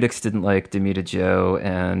 yeah, the critics didn't like Damita Jo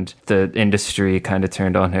and the industry kind of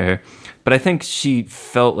turned on her. But I think she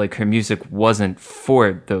felt like her music wasn't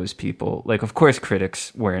for those people. Like, of course,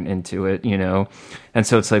 critics weren't into it, you know? And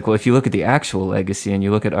so it's like, well, if you look at the actual legacy and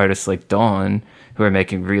you look at artists like Dawn, who are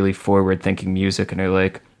making really forward-thinking music and are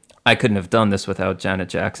like, I couldn't have done this without Janet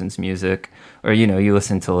Jackson's music. Or, you know, you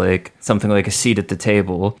listen to like something like A Seat at the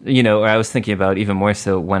Table, you know, or I was thinking about even more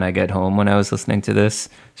so When I Get Home when I was listening to this,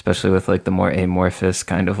 especially with like the more amorphous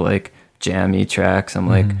kind of like jammy tracks. I'm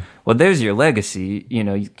like, well, there's your legacy. You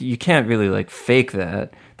know, you can't really like fake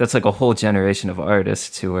that. That's like a whole generation of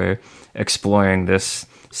artists who are exploring this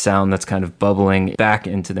sound that's kind of bubbling back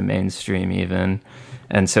into the mainstream even.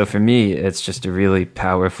 And so for me, it's just a really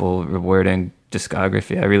powerful, rewarding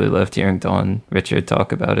discography. I really loved hearing Dawn Richard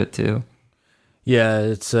talk about it too. Yeah,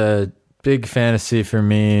 it's a big fantasy for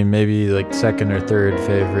me. Maybe like second or third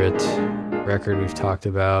favorite record we've talked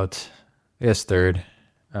about. I guess third.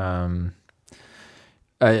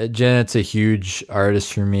 Janet's a huge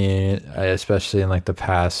artist for me, especially in like the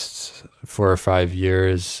past 4 or 5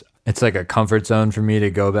 years. It's like a comfort zone for me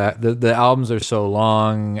to go back. The albums are so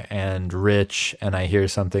long and rich, and I hear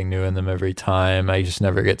something new in them every time. I just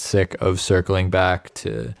never get sick of circling back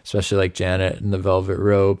to, especially like Janet and the Velvet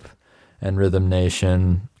Rope and Rhythm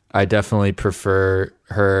Nation. I definitely prefer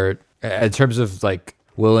her in terms of like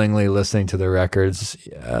willingly listening to the records,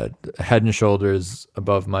 head and shoulders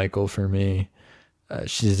above Michael for me.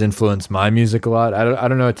 She's influenced my music a lot. I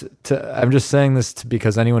don't know. I'm just saying this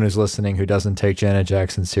because anyone who's listening who doesn't take Janet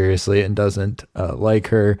Jackson seriously and doesn't like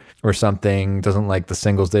her or something, doesn't like the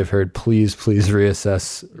singles they've heard, please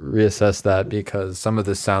reassess that, because some of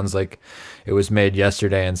this sounds like it was made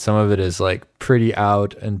yesterday and some of it is like pretty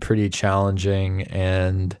out and pretty challenging,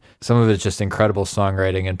 and some of it's just incredible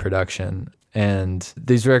songwriting and production. And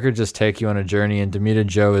these records just take you on a journey, and Damita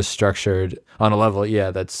Jo is structured on a level,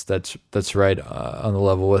 yeah, that's right, on the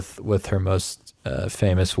level with her most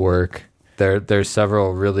famous work. There's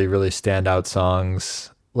several really, really standout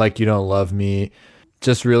songs, like You Don't Love Me,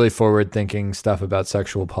 just really forward-thinking stuff about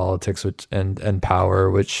sexual politics and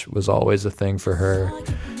power, which was always a thing for her.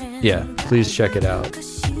 Yeah, please check it out.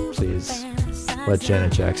 Please let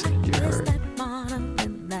Janet Jackson into your heart.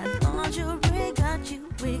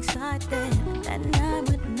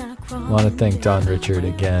 I want to thank Dawn Richard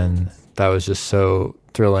again. That was just so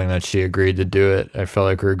thrilling that she agreed to do it. I felt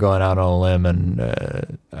like we were going out on a limb,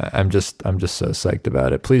 and I'm just so psyched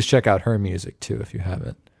about it. Please check out her music too if you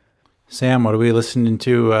haven't. Sam, what are we listening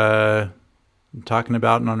to, talking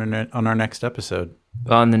about on our next episode?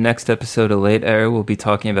 On the next episode of Late Era, we'll be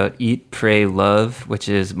talking about Eat, Pray, Love, which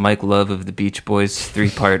is Mike Love of the Beach Boys'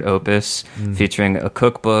 3-part opus featuring a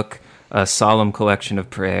cookbook, a solemn collection of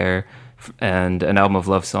prayer, and an album of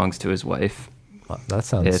love songs to his wife. Well, that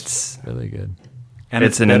sounds really good. And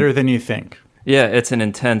it's better than you think. Yeah, it's an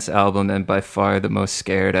intense album and by far the most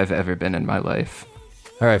scared I've ever been in my life.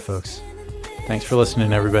 All right, folks. Thanks for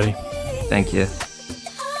listening, everybody. Thank you.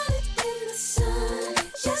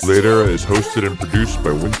 Late Era is hosted and produced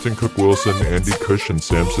by Winston Cook-Wilson, Andy Cush, and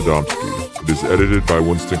Sam Sodomsky. It is edited by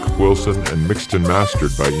Winston Cook-Wilson and mixed and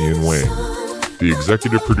mastered by Ian Wayne. The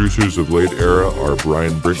executive producers of Late Era are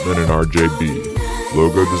Brian Brinkman and RJB.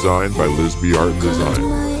 Logo design by Lisby Art and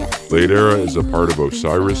Design. Late Era is a part of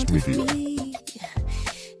Osiris Media.